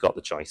responsive, so you've got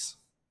the choice.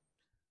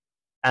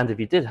 And if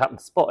you did happen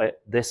to spot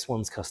it, this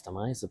one's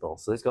customizable.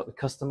 So it's got the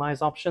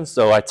customize option.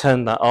 So I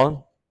turn that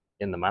on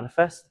in the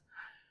manifest,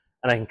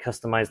 and I can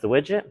customize the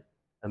widget,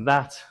 and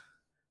that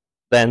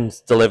then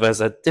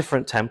delivers a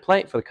different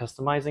template for the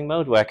customizing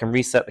mode where I can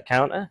reset the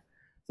counter.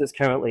 So it's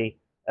currently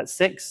at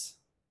 6.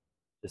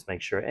 Just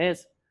make sure it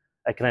is.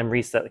 I can then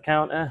reset the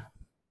counter.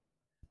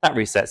 That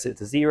resets it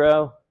to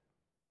 0.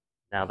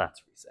 Now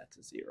that's reset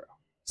to 0.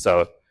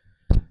 So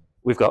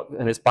we've got,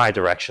 and it's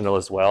bidirectional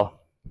as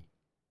well.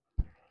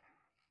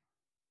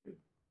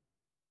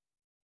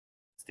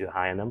 Let's do a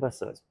higher number.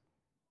 So it's,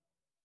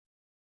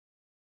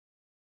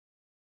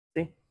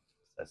 see, it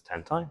says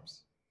 10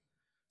 times.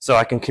 So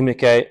I can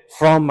communicate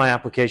from my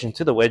application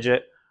to the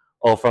widget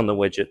or from the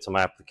widget to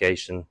my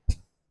application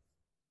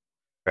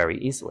very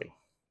easily.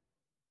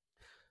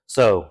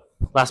 So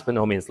last but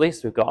no means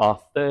least, we've got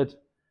our third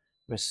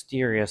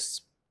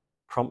mysterious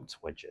prompt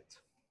widget.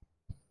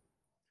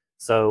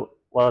 So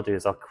what I'll do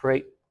is I'll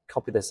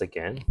copy this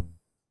again,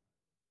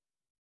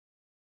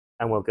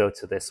 and we'll go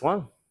to this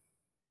one.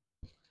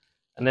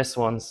 And this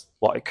one's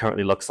what it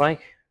currently looks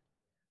like.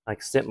 I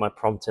can stick my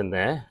prompt in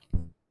there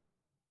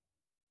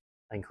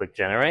and click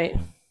generate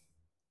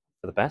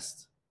for the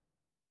best.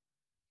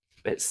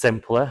 A bit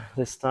simpler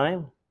this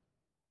time.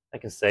 I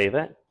can save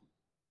it.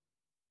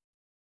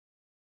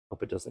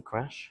 Hope it doesn't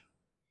crash.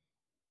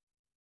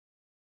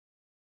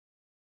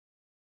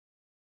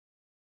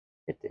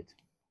 It did.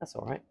 That's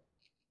all right.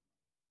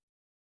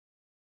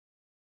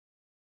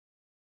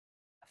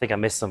 I think I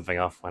missed something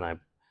off when I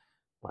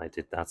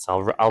did that.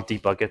 So I'll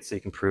debug it so you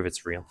can prove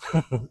it's real.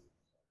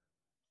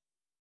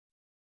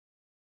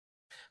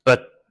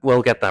 But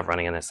we'll get that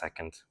running in a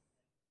second.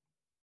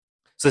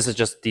 So this is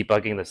just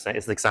debugging the same.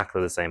 It's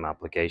exactly the same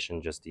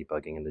application, just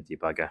debugging in the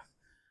debugger.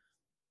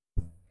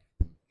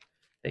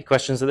 Any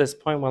questions at this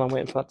point while I'm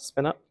waiting for that to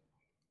spin up?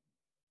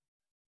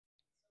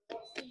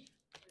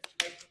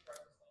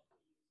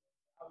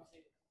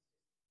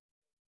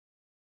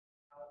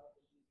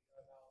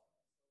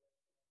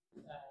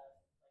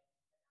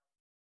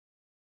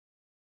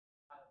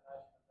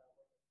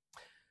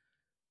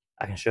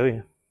 I can show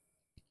you.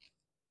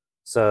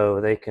 So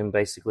they can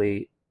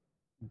basically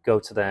go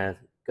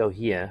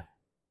here,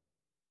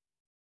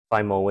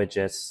 find more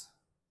widgets.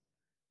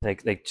 They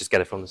just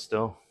get it from the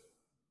store.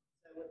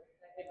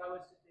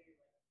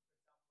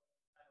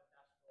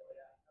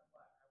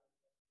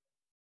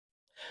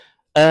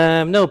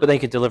 No, but they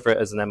could deliver it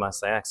as an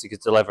MSIX. You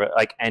could deliver it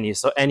like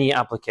any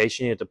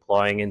application you're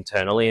deploying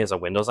internally as a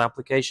Windows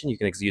application, you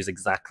can use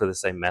exactly the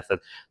same method.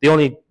 The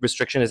only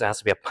restriction is it has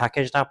to be a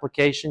packaged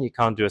application. You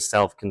can't do a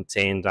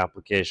self-contained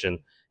application.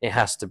 It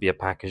has to be a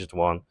packaged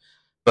one.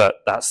 But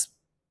if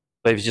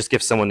you just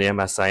give someone the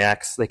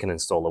MSIX, they can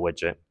install a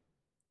widget.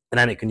 And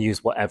then it can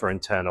use whatever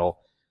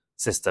internal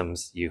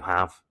systems you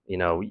have. You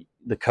know,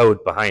 the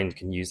code behind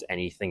can use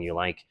anything you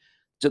like.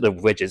 The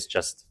widget's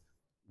just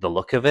the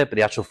look of it, but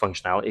the actual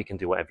functionality can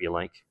do whatever you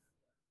like.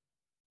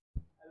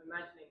 I'm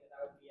imagining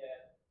that would be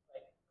a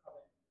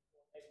common,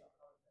 maybe not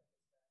common,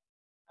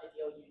 but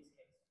ideal use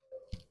case for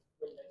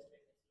Windows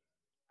business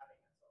having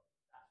a sort of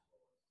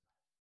dashboard.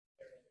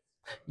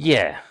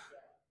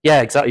 Yeah,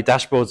 exactly.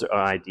 Dashboards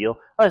are ideal.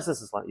 Oh, this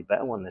is a slightly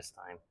better one this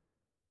time.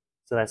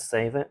 So let's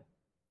save it.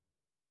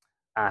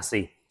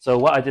 See. So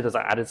what I did is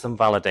I added some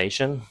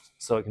validation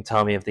so it can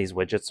tell me if these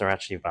widgets are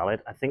actually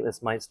valid. I think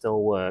this might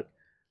still work,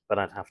 but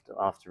I'll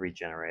have to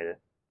regenerate it.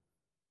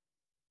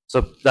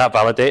 So that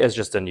validator is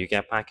just a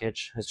NuGet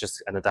package. It's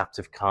just an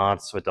adaptive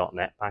cards for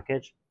 .NET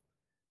package.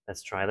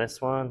 Let's try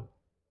this one.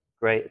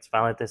 Great, it's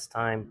valid this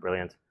time.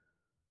 Brilliant.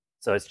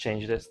 So it's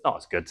changed this. Not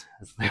as good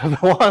as the other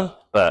one,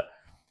 but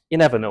you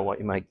never know what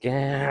you might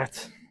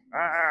get.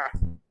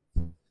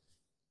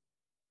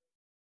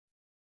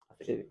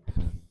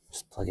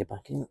 Just plug it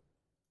back in.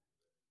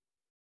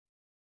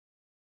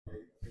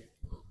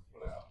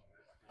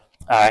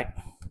 All right.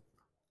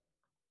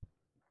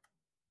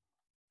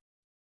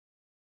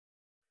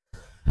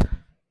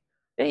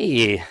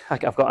 Hey,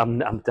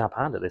 I'm dab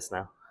hand at this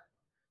now.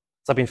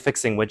 So I've been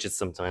fixing widgets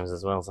sometimes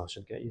as well, so I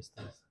should get used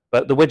to this.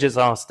 But the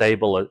widgets are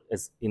stable.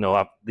 As you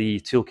know, the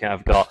toolkit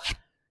I've got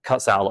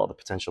cuts out a lot of the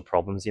potential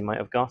problems you might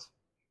have got.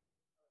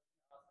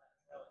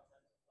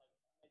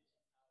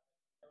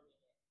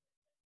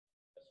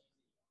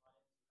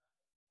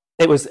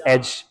 It was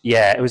edge,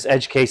 yeah. It was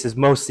edge cases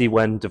mostly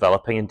when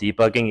developing and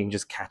debugging. You can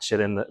just catch it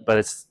in the,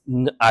 but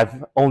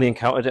I've only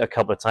encountered it a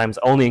couple of times.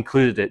 Only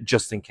included it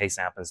just in case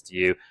it happens to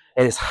you.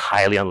 It is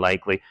highly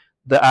unlikely.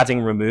 The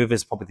adding remove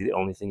is probably the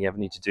only thing you ever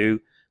need to do.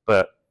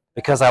 But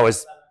because I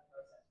was,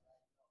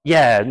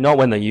 yeah, not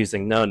when they're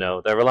using.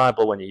 No, they're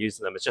reliable when you're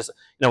using them. It's just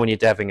when you're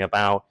deving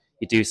about,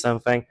 you do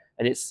something,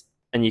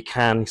 and you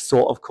can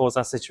sort of cause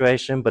that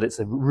situation, but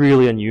it's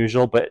really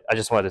unusual. But I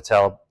just wanted to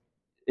tell,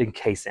 in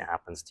case it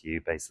happens to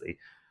you, basically.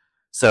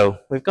 So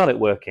we've got it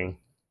working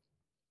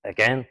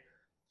again,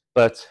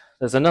 but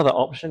there's another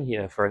option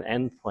here for an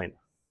endpoint.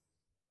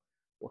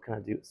 What can I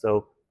do?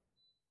 So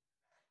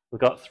we've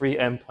got 3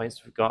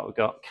 endpoints. We've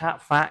got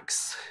cat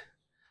facts,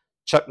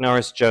 Chuck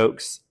Norris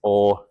jokes,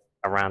 or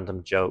a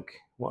random joke.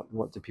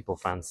 What do people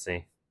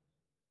fancy?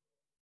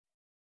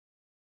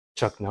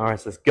 Chuck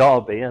Norris has got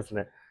to be, hasn't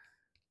it?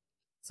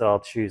 So I'll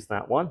choose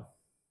that one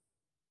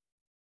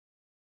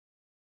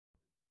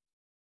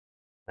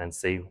and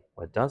see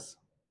what it does.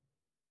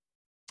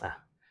 So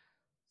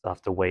I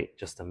have to wait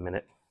just a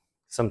minute.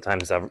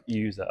 Sometimes I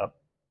use it up.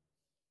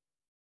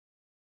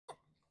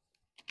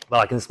 Well,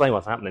 I can explain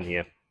what's happening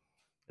here,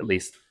 at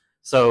least.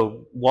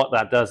 So what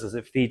that does is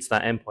it feeds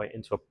that endpoint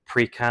into a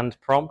pre-canned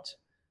prompt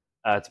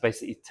to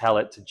basically tell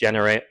it to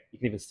generate. You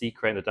can even see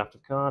create an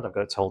adaptive card. I've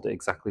got told it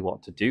exactly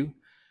what to do,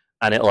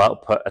 and it'll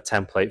output a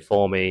template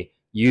for me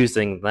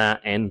using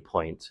that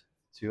endpoint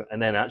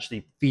and then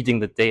actually feeding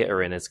the data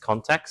in as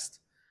context.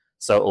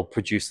 So it'll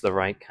produce the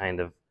right kind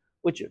of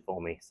widget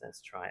for me. So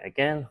let's try it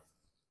again.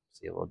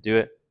 See if it'll do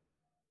it.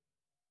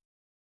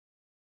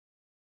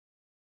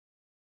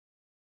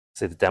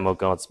 See, the demo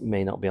gods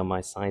may not be on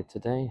my side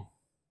today.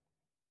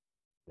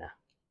 Nah.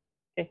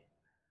 Okay.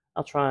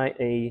 I'll try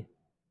a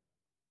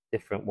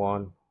different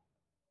one.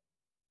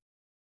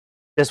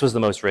 This was the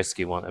most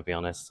risky one, to be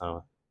honest.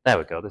 So there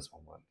we go. This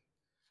one worked.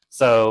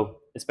 So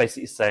it's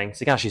basically saying,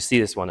 so you can actually see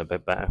this one a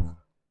bit better.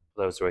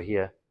 For those who are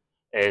here,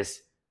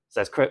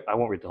 says create. I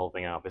won't read the whole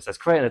thing out. But it says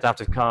create an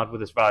adaptive card with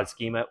this valid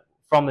schema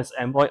from this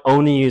endpoint,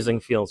 only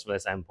using fields from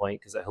this endpoint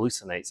because it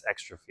hallucinates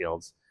extra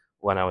fields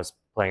when I was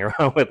playing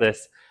around with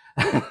this.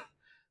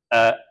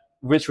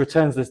 which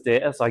returns this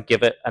data. So I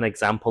give it an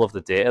example of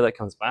the data that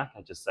comes back.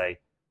 I just say,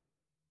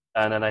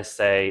 and then I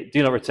say,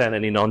 do not return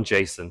any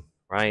non-JSON,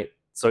 right?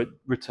 So it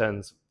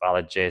returns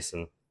valid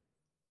JSON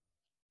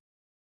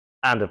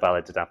and a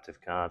valid adaptive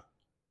card.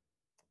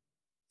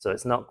 So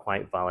it's not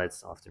quite valid,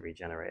 so I'll have to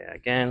regenerate it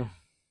again.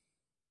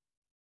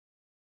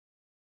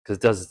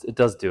 Because it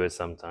does do it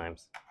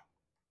sometimes.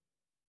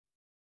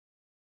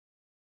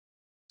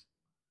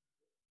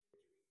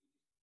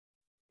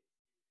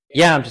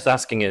 Yeah, I'm just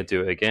asking it to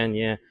do it again,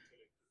 yeah.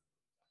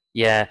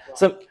 Yeah,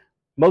 so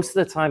most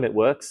of the time it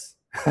works,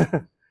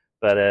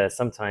 but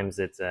sometimes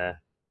it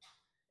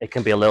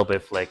can be a little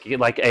bit flaky.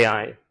 Like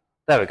AI,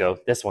 there we go,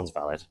 this one's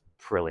valid,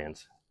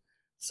 brilliant.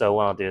 So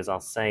what I'll do is I'll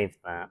save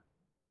that.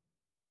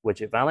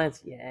 Widget valid,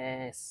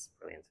 yes,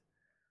 brilliant.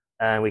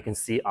 And we can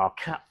see our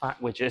cat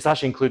fact widget. It's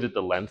actually included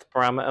the length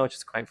parameter, which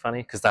is quite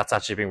funny because that's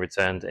actually being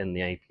returned in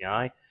the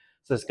API.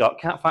 So it's got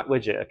cat fact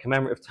widget, a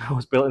commemorative tower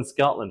was built in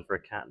Scotland for a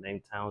cat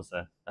named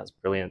Towser. That's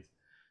brilliant.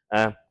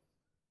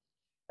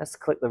 Let's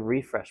click the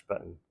refresh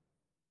button.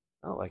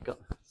 Oh,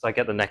 so I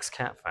get the next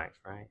cat fact,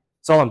 right?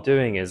 So all I'm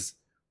doing is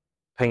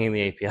pinging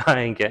the API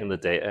and getting the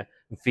data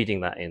and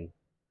feeding that in.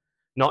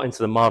 Not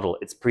into the model.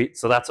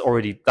 So that's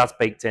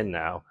baked in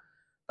now.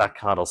 That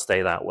card will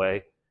stay that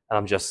way. And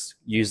I'm just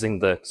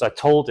using so I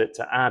told it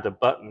to add a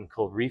button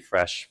called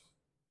refresh.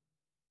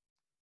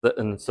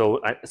 And so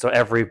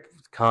every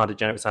card it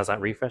generates has that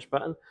refresh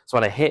button. So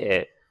when I hit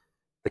it,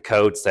 the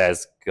code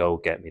says, go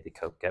get me the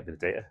code, get me the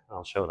data.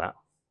 I'll show that.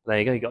 There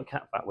you go, you got a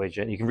cat fact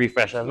widget. You can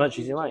refresh as much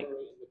as you like.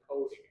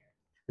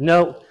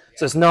 No,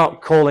 so it's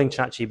not calling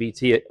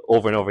ChatGPT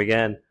over and over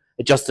again.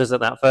 It just does it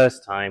that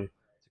first time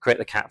to create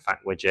the cat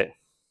fact widget.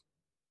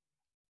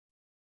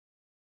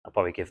 I'll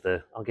probably give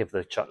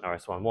the Chuck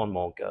Norris one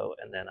more go,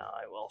 and then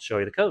I will show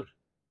you the code.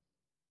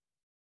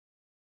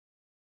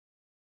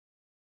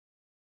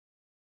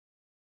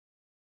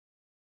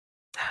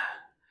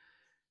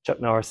 Chuck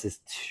Norris is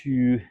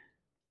too.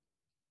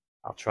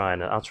 I'll try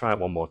it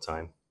one more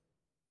time.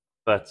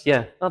 But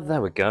yeah, oh, there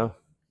we go.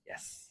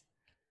 Yes,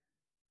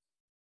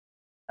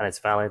 and it's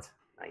valid.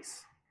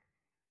 Nice.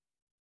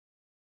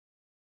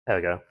 There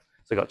we go.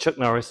 So we got Chuck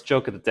Norris,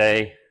 joke of the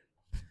day.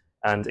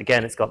 And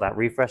again, it's got that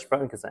refresh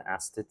button because I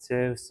asked it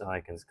to, so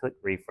I can just click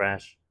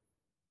refresh.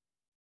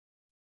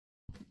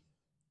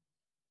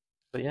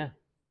 But yeah,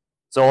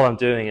 so all I'm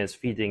doing is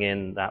feeding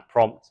in that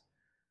prompt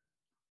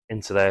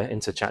into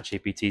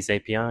ChatGPT's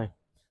API.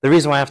 The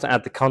reason why I have to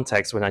add the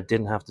context when I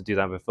didn't have to do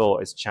that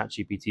before is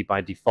ChatGPT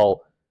by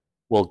default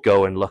will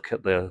go and look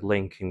at the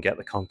link and get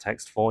the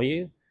context for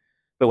you.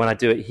 But when I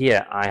do it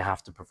here, I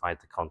have to provide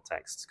the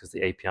context because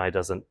the API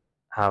doesn't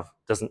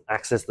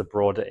access the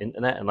broader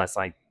internet unless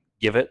I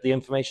give it the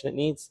information it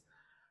needs.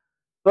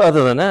 But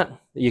other than that,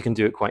 you can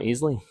do it quite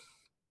easily.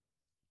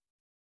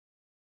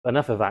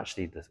 Enough of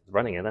actually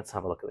running it. Let's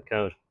have a look at the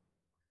code.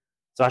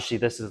 So actually,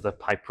 this is the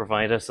pipe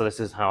provider. So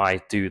this is how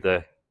I do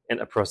the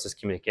inter-process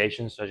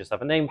communication. So I just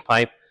have a named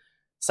pipe,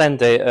 send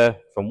data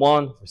from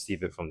one,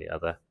 receive it from the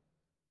other.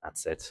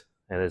 That's it.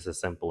 It is as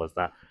simple as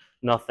that.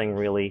 Nothing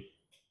really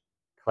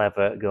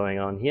clever going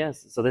on here.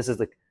 So this is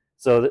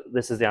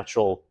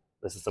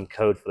some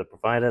code for the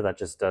provider that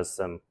just does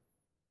some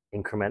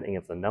incrementing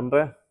of the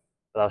number.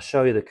 But I'll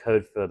show you the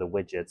code for the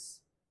widgets.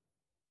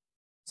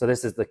 So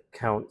this is the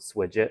counts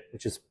widget,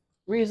 which is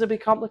reasonably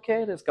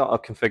complicated. It's got a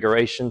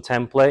configuration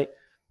template,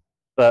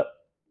 but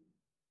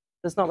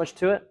there's not much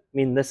to it. I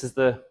mean, this is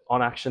the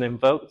on action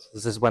invoked.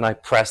 This is when I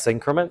press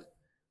increment.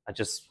 I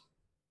just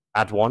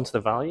add 1 to the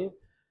value.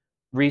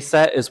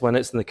 Reset is when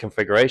it's in the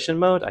configuration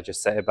mode. I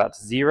just set it back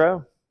to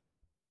 0.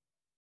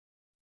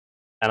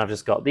 And I've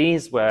just got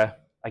these where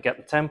I get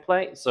the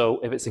template. So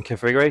if it's in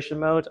configuration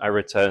mode, I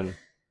return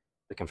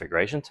the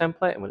configuration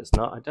template. And when it's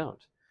not, I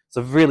don't.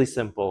 So really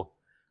simple.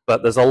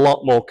 But there's a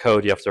lot more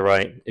code you have to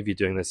write if you're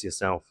doing this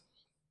yourself.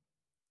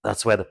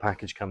 That's where the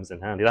package comes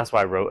in handy. That's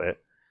why I wrote it,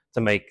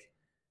 to make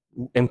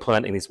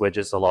implementing these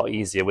widgets a lot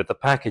easier. With the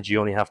package, you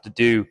only have to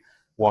do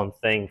one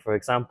thing. For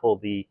example,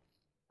 the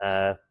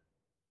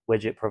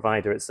widget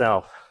provider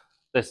itself.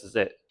 This is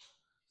it.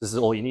 This is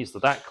all you need. So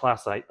that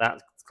class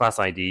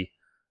ID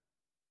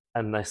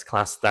and this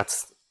class,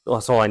 that's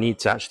all I need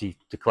to actually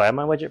declare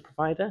my widget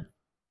provider.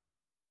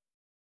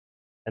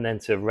 And then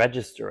to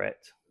register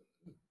it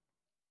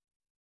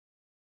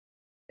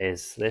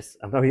is this.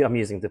 I'm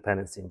using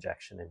dependency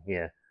injection in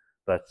here,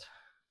 but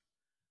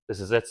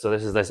this is it. So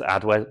this is this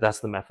add, that's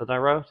the method I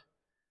wrote.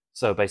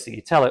 So basically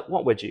you tell it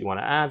what widget you want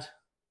to add.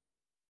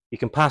 You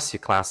can pass your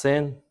class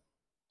in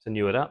to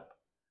new it up.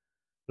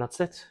 And that's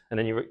it. And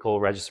then you call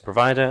register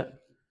provider.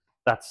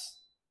 That's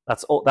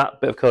all.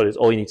 That bit of code is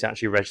all you need to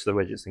actually register the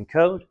widgets in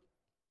code.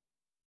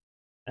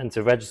 And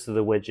to register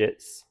the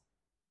widgets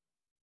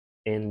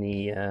in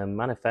the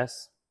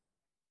manifest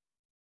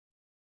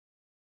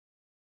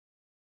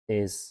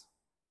is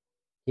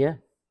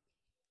here.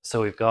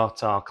 So we've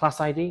got our class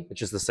ID,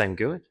 which is the same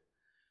GUID.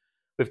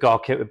 We've got our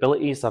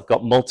capabilities. I've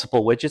got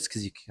multiple widgets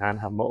because you can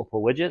have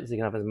multiple widgets. You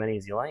can have as many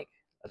as you like.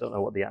 I don't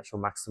know what the actual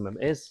maximum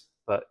is,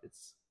 but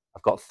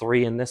I've got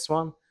 3 in this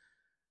one.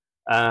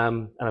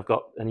 And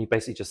you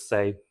basically just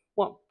say,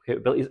 what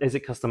capabilities, is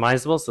it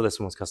customizable? So this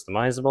one's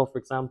customizable, for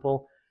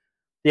example.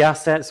 The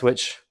assets,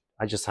 which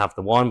I just have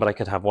the one, but I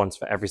could have ones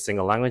for every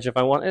single language if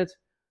I wanted.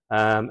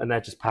 And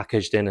they're just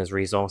packaged in as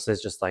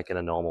resources, just like in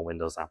a normal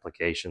Windows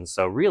application.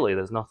 So really,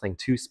 there's nothing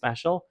too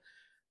special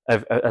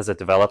as a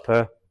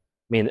developer.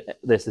 I mean,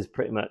 this is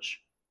pretty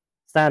much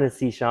standard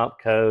C#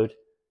 code.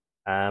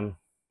 There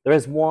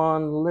is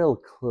one little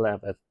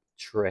clever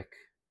trick,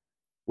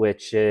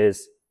 which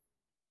is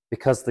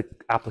because the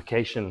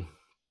application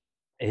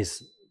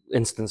is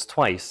instanced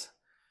twice.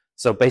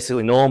 So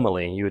basically,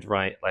 normally you would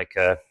write like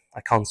a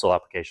console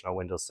application or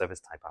Windows Service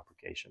type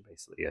application,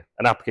 basically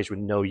an application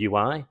with no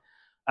UI,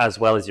 as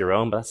well as your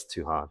own, but that's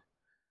too hard.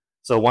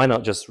 So why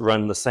not just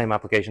run the same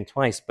application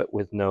twice, but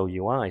with no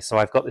UI? So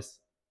I've got this,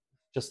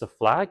 just a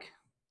flag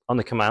on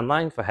the command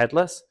line for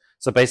headless.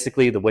 So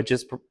basically the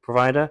Widgets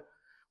provider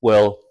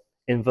will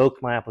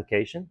invoke my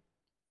application,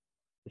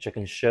 which I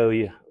can show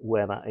you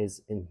where that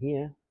is in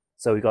here.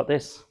 So we got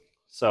this.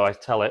 So I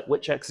tell it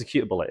which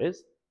executable it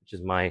is, which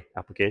is my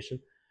application.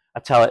 I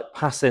tell it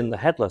pass in the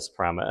headless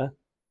parameter.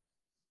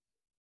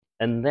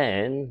 And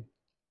then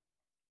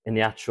in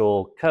the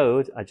actual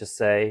code, I just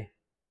say,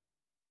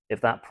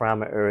 if that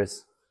parameter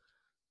is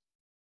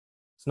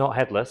it's not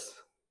headless,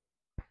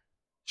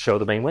 show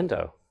the main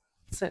window.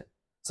 That's it.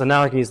 So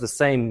now I can use the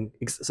same,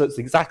 so it's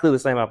exactly the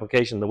same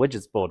application the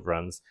widgets board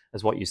runs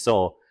as what you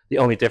saw. The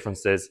only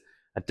difference is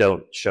I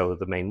don't show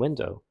the main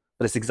window,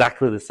 but it's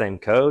exactly the same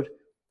code.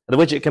 And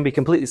the widget can be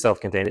completely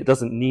self-contained. It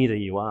doesn't need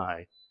a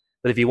UI.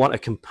 But if you want a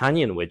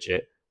companion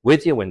widget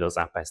with your Windows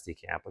App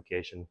SDK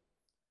application,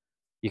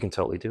 you can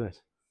totally do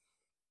it.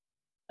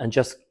 And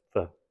just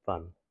for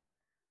fun,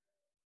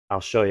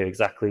 I'll show you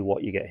exactly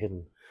what you get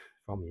hidden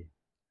from you.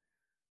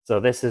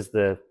 So this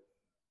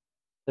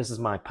is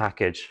my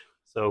package.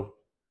 So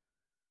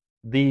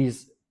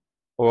these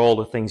are all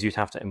the things you'd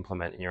have to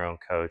implement in your own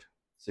code.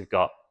 So you've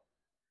got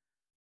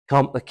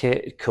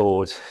complicated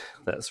code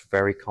that's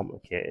very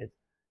complicated.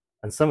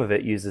 And some of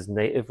it uses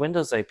native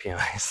Windows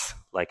APIs.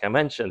 Like I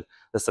mentioned,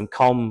 there's some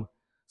COM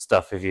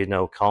stuff, if you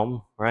know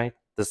COM, right?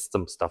 There's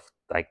some stuff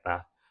like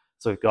that.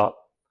 So we've got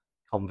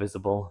COM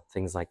visible,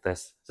 things like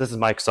this. So this is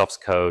Microsoft's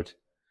code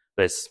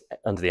that's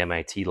under the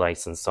MIT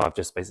license. So I've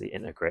just basically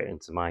integrated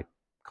into my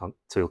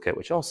toolkit,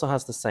 which also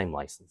has the same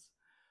license.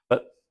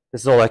 But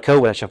this is all their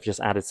code, which I've just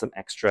added some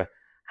extra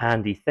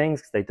handy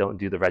things because they don't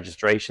do the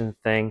registration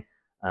thing.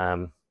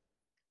 But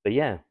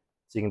yeah,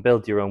 so you can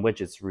build your own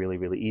widgets really,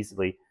 really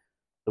easily.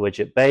 The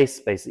widget base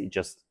basically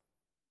just,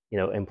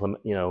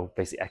 implement,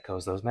 basically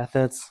echoes those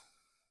methods.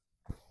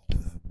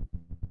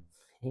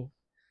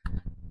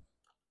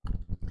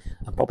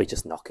 I'm probably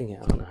just knocking it.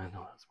 I don't know.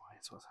 That's why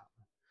it's what's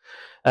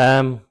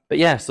happening. But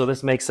yeah, so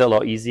this makes it a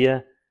lot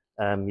easier.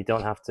 You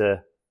don't have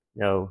to,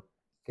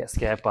 get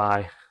scared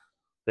by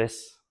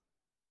this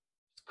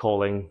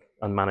calling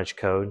unmanaged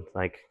code,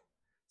 like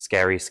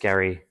scary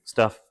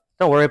stuff.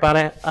 Don't worry about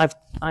it. I've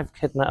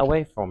hidden that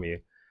away from you.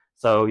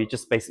 So you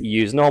just basically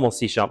use normal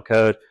C#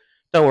 code.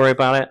 Don't worry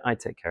about it. I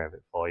take care of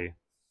it for you.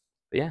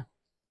 But yeah.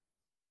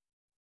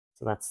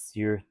 So that's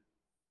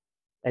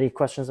any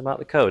questions about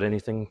the code?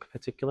 Anything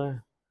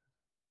particular?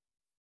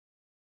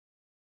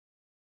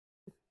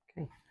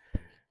 Okay,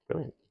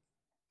 brilliant.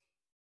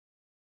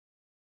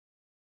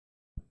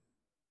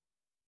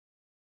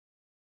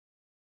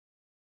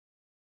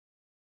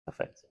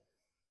 Perfect.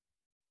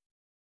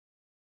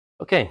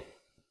 Okay.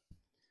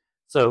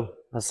 So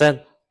as I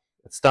said,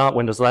 let's start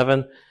Windows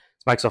 11.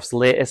 It's Microsoft's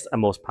latest and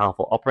most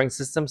powerful operating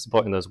system,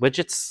 supporting those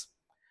widgets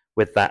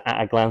with that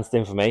at-a-glance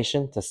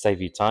information to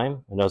save you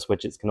time. And those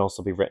widgets can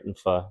also be written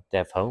for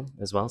Dev Home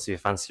as well. So if you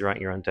fancy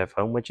writing your own Dev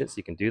Home widgets,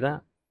 you can do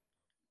that.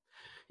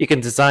 You can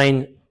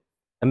design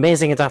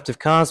amazing adaptive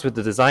cards with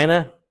the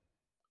designer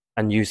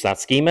and use that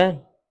schema,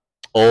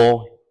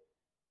 or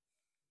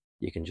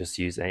you can just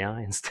use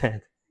AI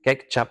instead.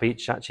 Get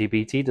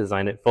ChatGPT,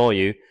 design it for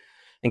you,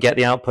 and get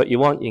the output you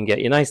want. You can get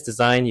your nice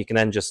design. You can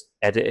then just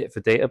edit it for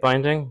data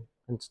binding,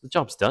 and the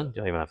job's done. You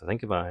don't even have to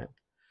think about it.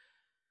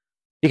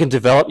 You can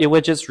develop your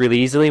widgets really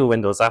easily with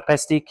Windows App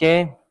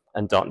SDK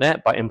and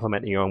 .NET by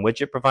implementing your own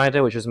widget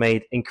provider, which was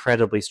made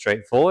incredibly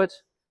straightforward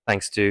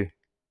thanks to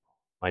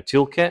my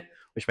toolkit,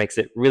 which makes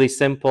it really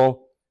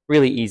simple,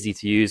 really easy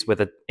to use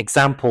with an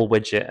example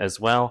widget as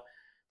well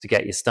to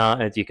get you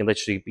started. You can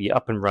literally be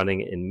up and running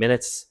in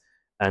minutes,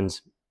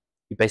 and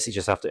you basically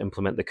just have to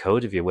implement the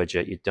code of your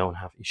widget. You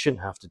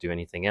shouldn't have to do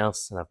anything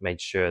else, and I've made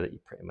sure that you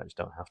pretty much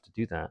don't have to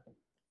do that.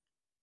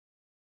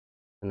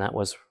 And that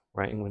was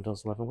writing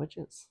Windows 11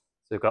 widgets.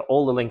 So we've got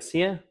all the links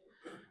here.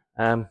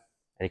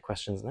 Any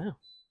questions now?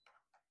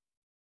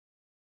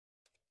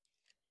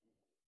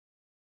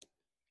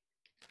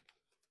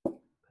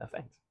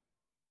 Perfect.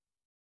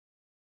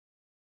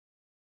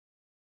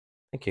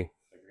 Thank you.